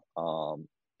issue,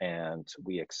 and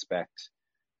we expect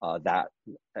that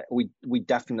we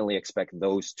definitely expect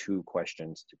those two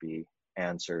questions to be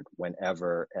answered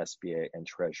whenever SBA and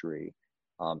Treasury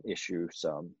issue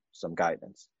some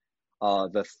guidance.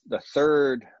 The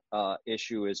third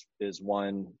issue is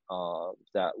one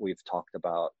that we've talked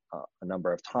about a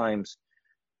number of times,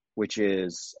 which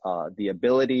is the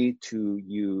ability to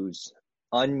use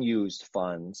unused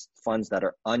funds that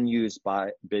are unused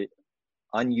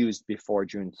before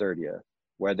June 30th,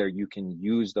 whether you can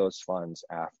use those funds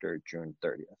after June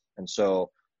 30th. And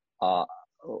so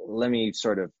let me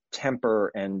sort of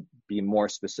temper and be more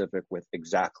specific with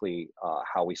exactly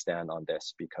how we stand on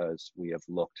this, because we have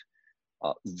looked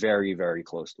very, very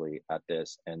closely at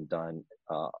this and done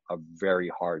a very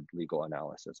hard legal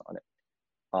analysis on it.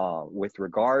 With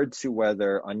regard to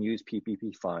whether unused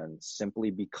PPP funds simply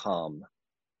become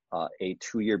a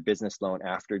 2-year business loan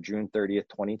after June 30th,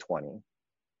 2020,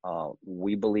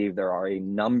 we believe there are a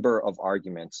number of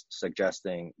arguments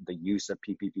suggesting the use of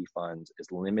PPP funds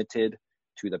is limited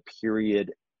to the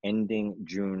period ending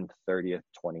June 30th,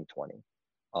 2020.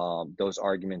 Those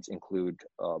arguments include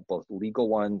both legal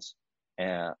ones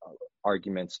and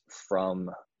arguments from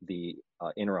the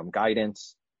interim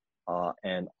guidance,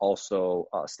 and also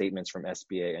statements from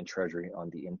SBA and Treasury on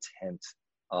the intent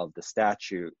of the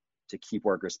statute to keep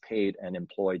workers paid and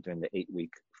employed during the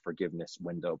 8-week forgiveness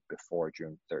window before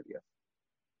June 30th.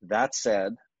 That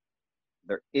said,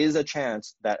 there is a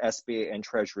chance that SBA and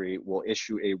Treasury will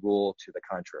issue a rule to the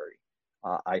contrary.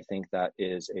 I think that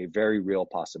is a very real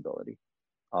possibility.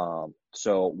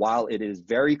 So while it is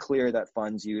very clear that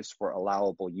funds used for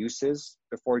allowable uses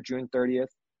before June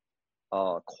 30th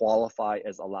qualify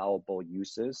as allowable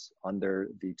uses under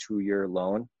the 2-year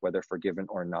loan, whether forgiven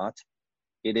or not,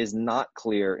 it is not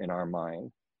clear in our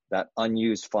mind that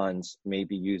unused funds may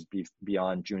be used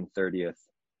beyond June 30th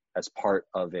as part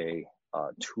of a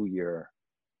 2-year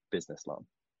business loan.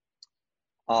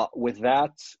 With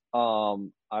that,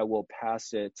 I will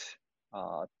pass it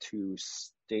to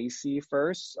Stacy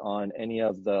first on any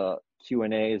of the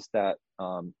Q&As that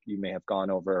you may have gone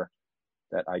over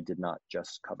that I did not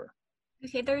just cover.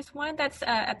 Okay, there's one that's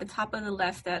at the top of the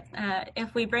list that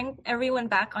if we bring everyone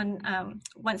back on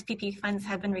once PP funds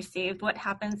have been received, what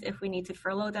happens if we need to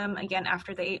furlough them again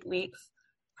after the 8 weeks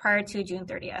prior to June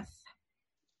 30th?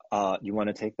 You want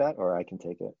to take that, or I can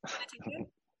take it?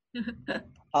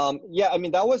 Yeah, I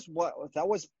mean, that was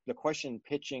the question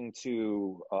pitching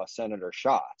to Senator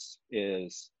Schatz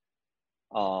is,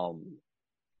 I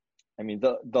mean,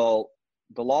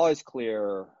 the law is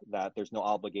clear that there's no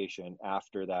obligation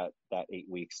after that 8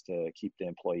 weeks to keep the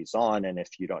employees on. And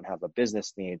if you don't have a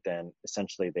business need, then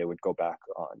essentially they would go back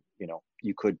on,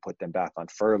 you could put them back on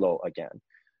furlough again.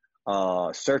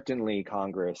 Certainly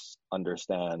Congress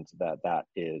understands that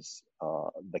is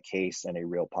the case and a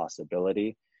real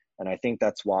possibility. And I think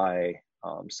that's why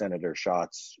Senator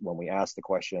Schatz, when we asked the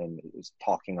question, is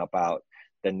talking about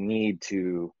the need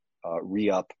to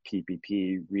re-up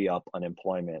PPP, re-up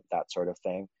unemployment, that sort of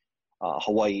thing.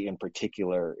 Hawaii in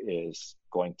particular is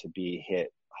going to be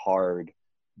hit hard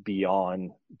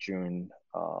beyond June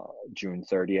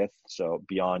 30th. So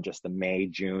beyond just the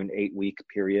May-June 8-week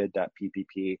period that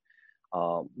PPP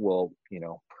will,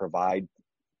 provide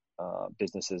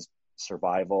businesses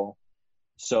survival.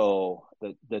 So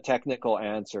the technical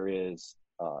answer is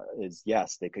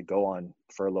yes, they could go on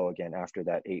furlough again after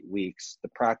that 8 weeks. The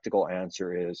practical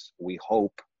answer is we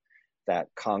hope that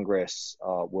Congress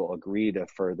will agree to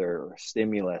further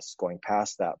stimulus going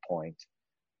past that point.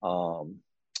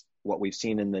 What we've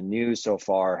seen in the news so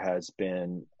far has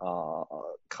been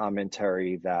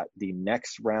commentary that the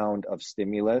next round of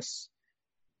stimulus,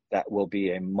 that will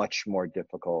be a much more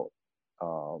difficult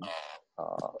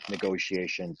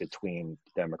negotiation between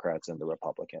Democrats and the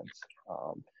Republicans.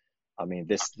 I mean,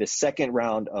 this second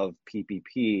round of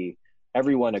PPP,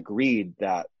 everyone agreed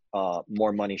that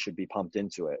more money should be pumped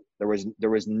into it. There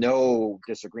was no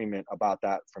disagreement about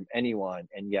that from anyone,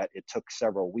 and yet it took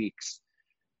several weeks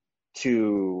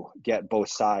to get both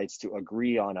sides to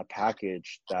agree on a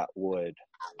package that would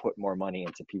put more money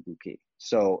into PPP.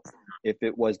 So if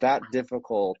it was that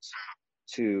difficult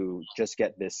to just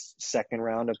get this second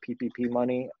round of PPP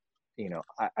money,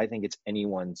 I think it's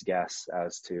anyone's guess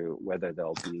as to whether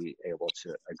they'll be able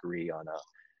to agree on a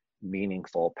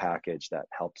meaningful package that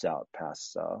helps out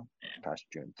past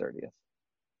June 30th.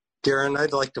 Darren,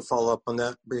 I'd like to follow up on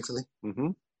that briefly. Mm-hmm.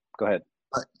 Go ahead.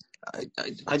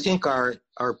 I think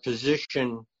our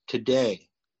position today,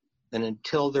 and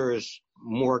until there is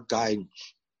more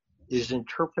guidance, is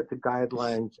interpret the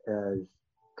guidelines as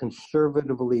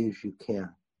conservatively as you can.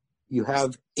 You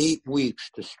have 8 weeks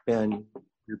to spend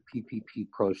your PPP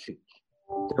proceeds.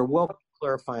 There will be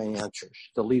clarifying answers.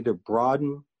 They'll either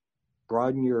broaden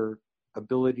your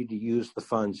ability to use the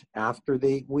funds after the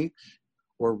 8 weeks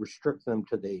or restrict them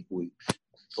to the 8 weeks.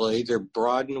 They'll either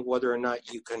broaden whether or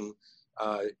not you can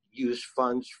use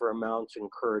funds for amounts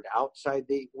incurred outside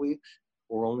the 8 weeks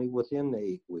or only within the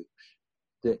 8 weeks.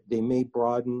 They may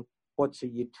broaden what's a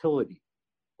utility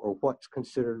or what's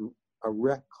considered a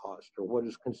rent cost or what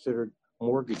is considered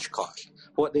mortgage cost.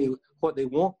 What they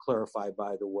won't clarify,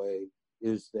 by the way,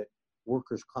 is that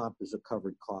workers' comp is a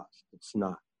covered cost. It's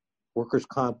not. Workers'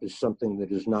 comp is something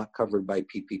that is not covered by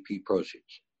PPP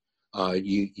proceeds.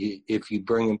 If you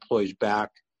bring employees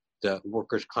back, the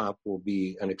workers' comp will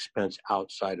be an expense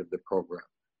outside of the program.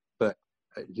 But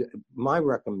my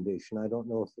recommendation, I don't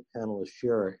know if the panelists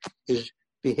share it, is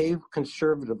behave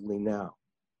conservatively now.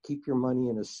 Keep your money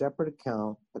in a separate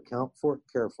account for it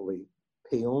carefully,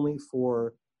 pay only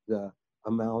for the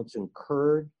amounts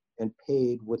incurred and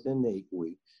paid within the 8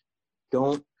 weeks.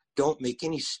 Don't make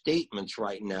any statements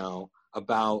right now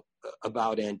about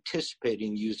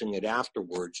anticipating using it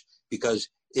afterwards, because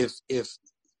if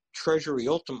Treasury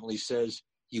ultimately says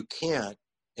you can't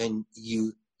and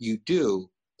you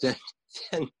do, then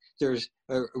there's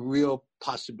a real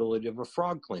possibility of a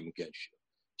fraud claim against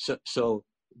you. So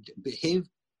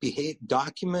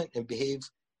document and behave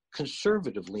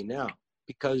conservatively now,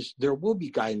 because there will be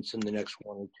guidance in the next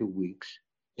 1 or 2 weeks,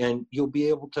 and you'll be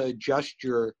able to adjust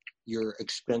your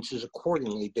expenses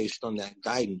accordingly based on that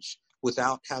guidance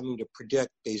without having to predict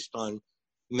based on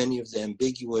many of the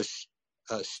ambiguous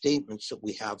statements that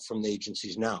we have from the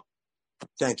agencies now.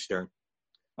 Thanks, Darren.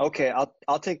 Okay,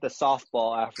 I'll take the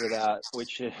softball after that,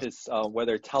 which is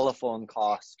whether telephone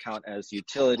costs count as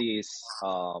utilities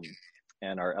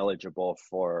and are eligible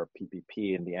for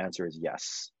PPP, and the answer is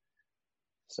yes.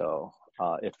 So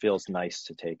it feels nice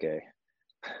to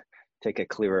take a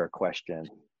clearer question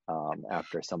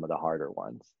after some of the harder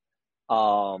ones.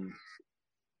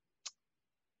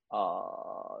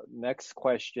 Next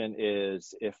question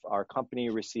is, if our company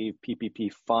received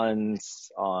PPP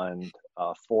funds on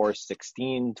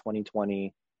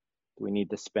 4/16/2020, do we need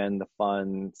to spend the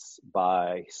funds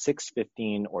by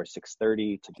 6/15 or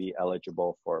 6/30 to be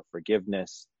eligible for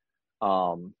forgiveness?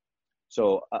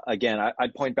 So again,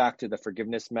 I'd point back to the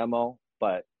forgiveness memo,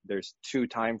 but there's 2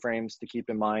 time frames to keep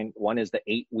in mind. One is the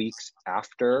 8 weeks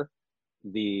after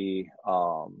the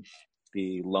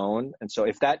loan. And so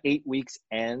if that 8 weeks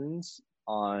ends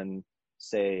on,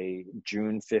 say,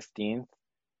 June 15th,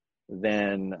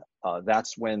 then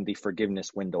that's when the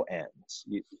forgiveness window ends.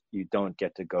 You don't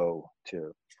get to go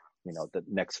to, the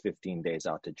next 15 days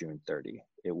out to June 30.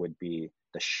 It would be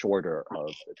the shorter of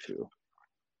the 2.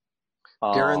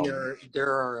 Darren,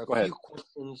 there are a few ahead.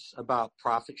 questions about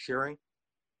profit sharing.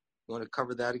 You want to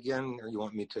cover that again, or you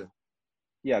want me to?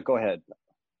 Yeah, go ahead.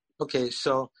 Okay,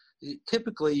 so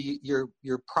typically your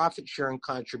profit sharing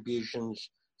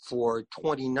contributions for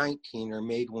 2019 are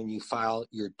made when you file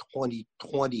your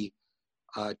 2020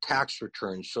 tax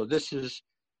returns. So this is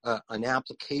an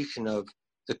application of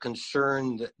the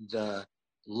concern that the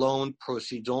loan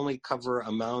proceeds only cover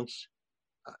amounts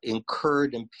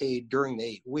incurred and paid during the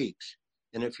 8 weeks.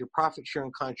 And if your profit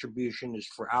sharing contribution is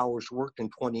for hours worked in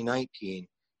 2019,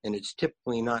 and it's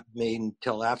typically not made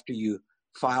until after you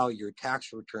file your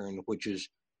tax return, which is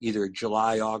either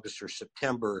July, August, or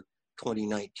September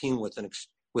 2019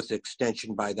 with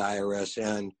extension by the IRS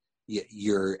and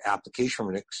your application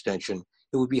for an extension,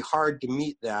 it would be hard to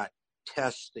meet that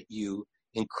test that you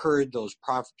incurred those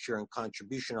profit sharing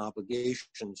contribution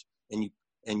obligations and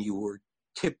you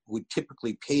would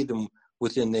typically pay them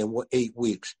within the 8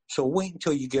 weeks. So wait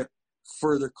until you get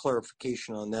further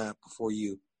clarification on that before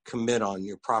you commit on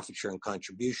your profit sharing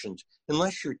contributions,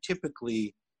 unless you're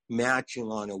typically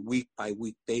matching on a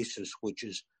week-by-week basis, which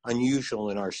is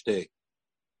unusual in our state.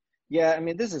 Yeah, I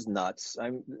mean, this is nuts.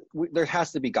 There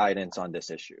has to be guidance on this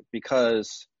issue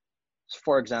because,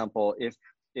 for example,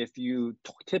 if you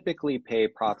typically pay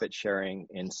profit sharing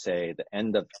in, say, the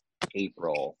end of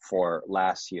April for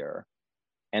last year,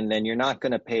 and then you're not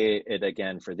going to pay it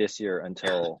again for this year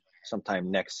until sometime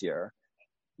next year,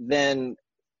 then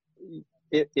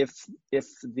if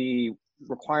the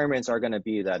requirements are going to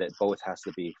be that it both has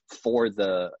to be for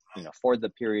the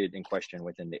period in question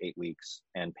within the 8 weeks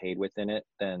and paid within it,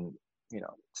 then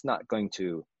it's not going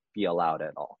to be allowed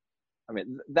at all. I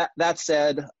mean, that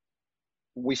said,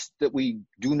 we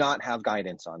do not have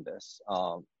guidance on this.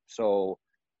 So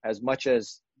as much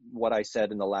as what I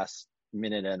said in the last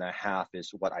minute and a half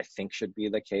is what I think should be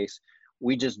the case,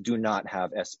 we just do not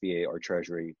have SBA or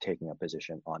Treasury taking a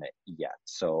position on it yet.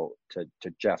 So to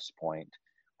Jeff's point,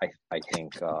 I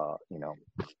think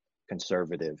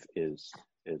conservative is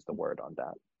the word on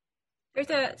that.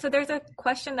 There's a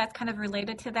question that's kind of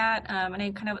related to that, and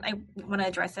I want to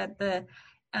address it. The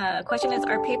question is: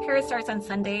 our pay period starts on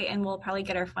Sunday, and we'll probably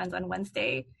get our funds on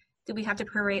Wednesday. Do we have to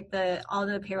prorate all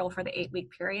the payroll for the 8-week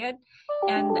period?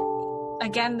 And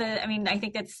again, I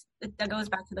think that goes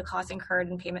back to the costs incurred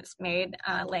and payments made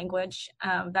language.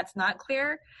 That's not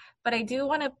clear. But I do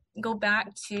want to go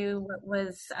back to what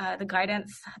was the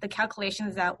guidance, the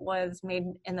calculations that was made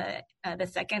in the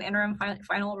second interim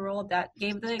final rule that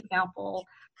gave the example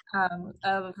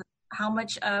of how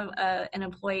much of an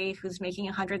employee who's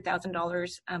making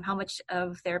 $100,000, how much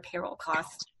of their payroll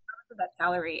costs, that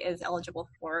salary is eligible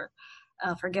for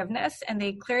forgiveness. And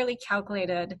they clearly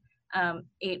calculated 8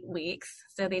 weeks.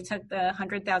 So they took the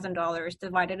 $100,000,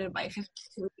 divided it by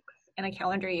 52 weeks in a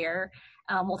calendar year,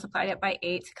 multiplied it by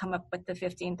 8 to come up with the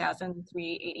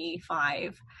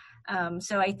 $15,385.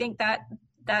 So I think that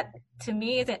to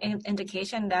me is an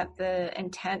indication that the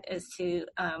intent is to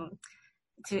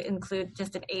include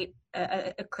just a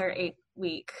clear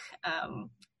 8-week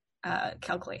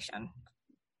calculation.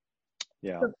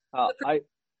 Yeah, go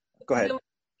ahead.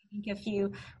 If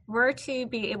you were to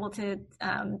be able to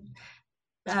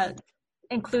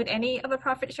include any of a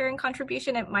profit sharing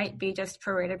contribution, it might be just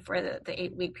prorated for the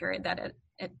 8-week period that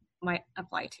it might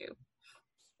apply to,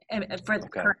 for the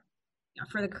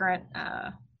current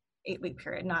 8-week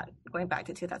period, not going back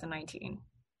to 2019.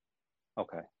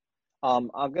 Okay. I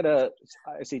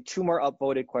see 2 more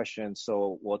upvoted questions,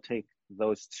 so we'll take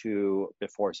those 2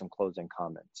 before some closing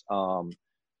comments.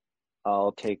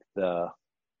 I'll take the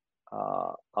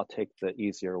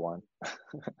easier one.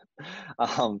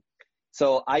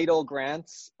 So EIDL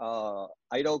grants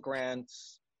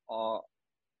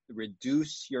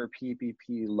reduce your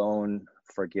PPP loan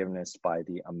forgiveness by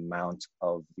the amount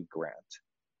of the grant.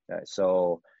 Okay,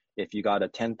 so if you got a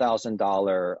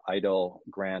 $10,000 EIDL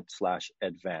grant /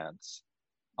 advance,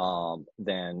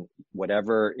 then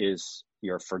whatever is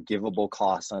your forgivable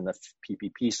costs on the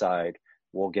PPP side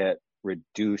will get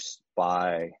reduced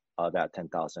by that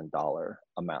 $10,000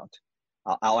 amount.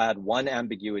 I'll add one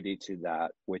ambiguity to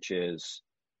that, which is,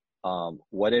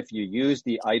 what if you use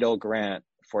the EIDL grant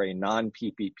for a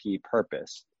non-PPP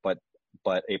purpose, but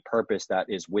a purpose that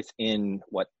is within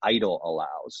what EIDL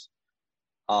allows?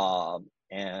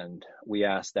 And we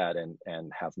asked that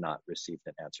and have not received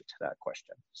an answer to that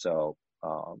question. So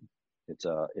it's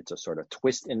a sort of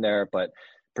twist in there, but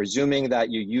presuming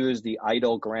that you use the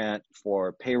EIDL grant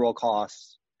for payroll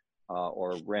costs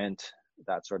or rent,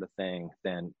 that sort of thing,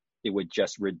 then it would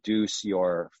just reduce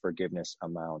your forgiveness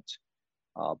amount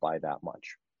by that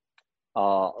much.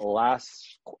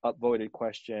 Last upvoted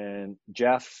question,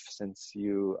 Jeff, since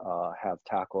you have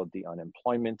tackled the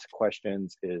unemployment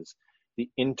questions, is the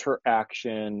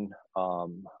interaction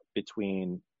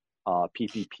between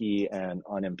PPP and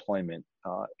unemployment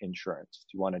insurance.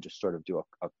 Do you want to just sort of do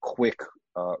a quick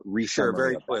re-summary? Sure,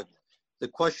 very quick. The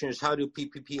question is, how do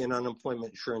PPP and unemployment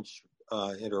insurance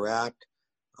interact?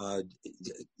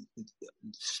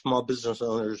 Small business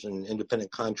owners and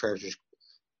independent contractors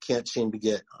can't seem to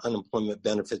get unemployment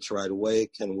benefits right away.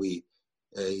 Can we,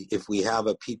 if we have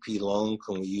a PP loan,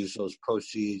 can we use those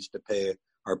proceeds to pay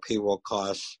our payroll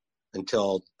costs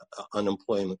until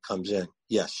unemployment comes in?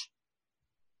 Yes.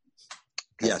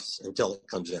 Yes, until it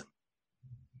comes in.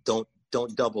 Don't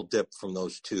double dip from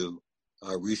those 2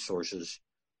 resources,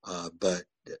 but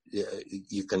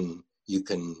you can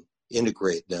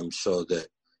integrate them so that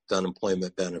the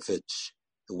unemployment benefits,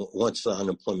 once the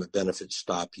unemployment benefits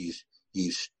stop, you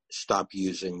stop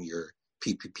using your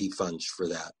PPP funds for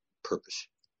that purpose.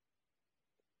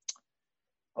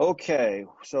 Okay,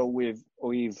 so we've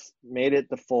made it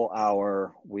the full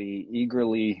hour. We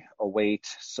eagerly await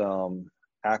some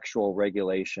actual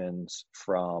regulations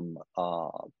from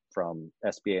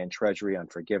SBA and Treasury on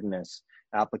forgiveness.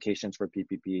 Applications for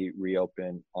PPP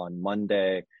reopen on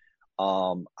Monday.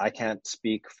 I can't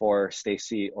speak for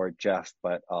Stacy or Jeff,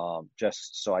 but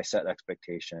just so I set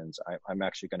expectations, I'm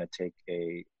actually going to take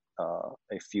a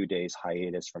few days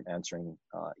hiatus from answering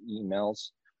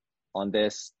emails on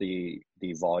this. The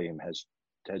volume has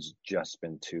just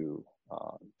been too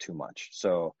much.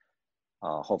 So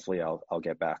hopefully I'll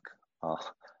get back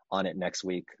on it next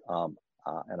week, and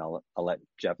I'll let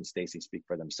Jeff and Stacy speak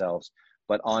for themselves.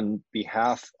 But on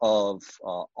behalf of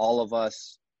all of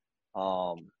us,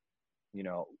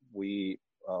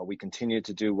 we continue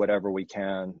to do whatever we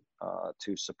can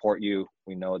to support you.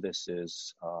 We know this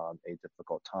is a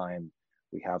difficult time.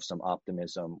 We have some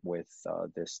optimism with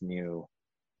this new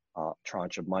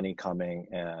tranche of money coming,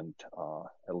 and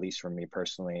at least for me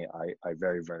personally, I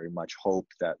very, very much hope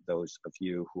that those of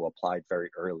you who applied very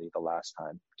early the last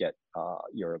time get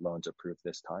your loans approved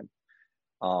this time.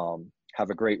 Have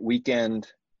a great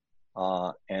weekend,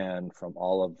 and from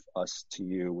all of us to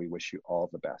you, we wish you all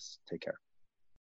the best. Take care.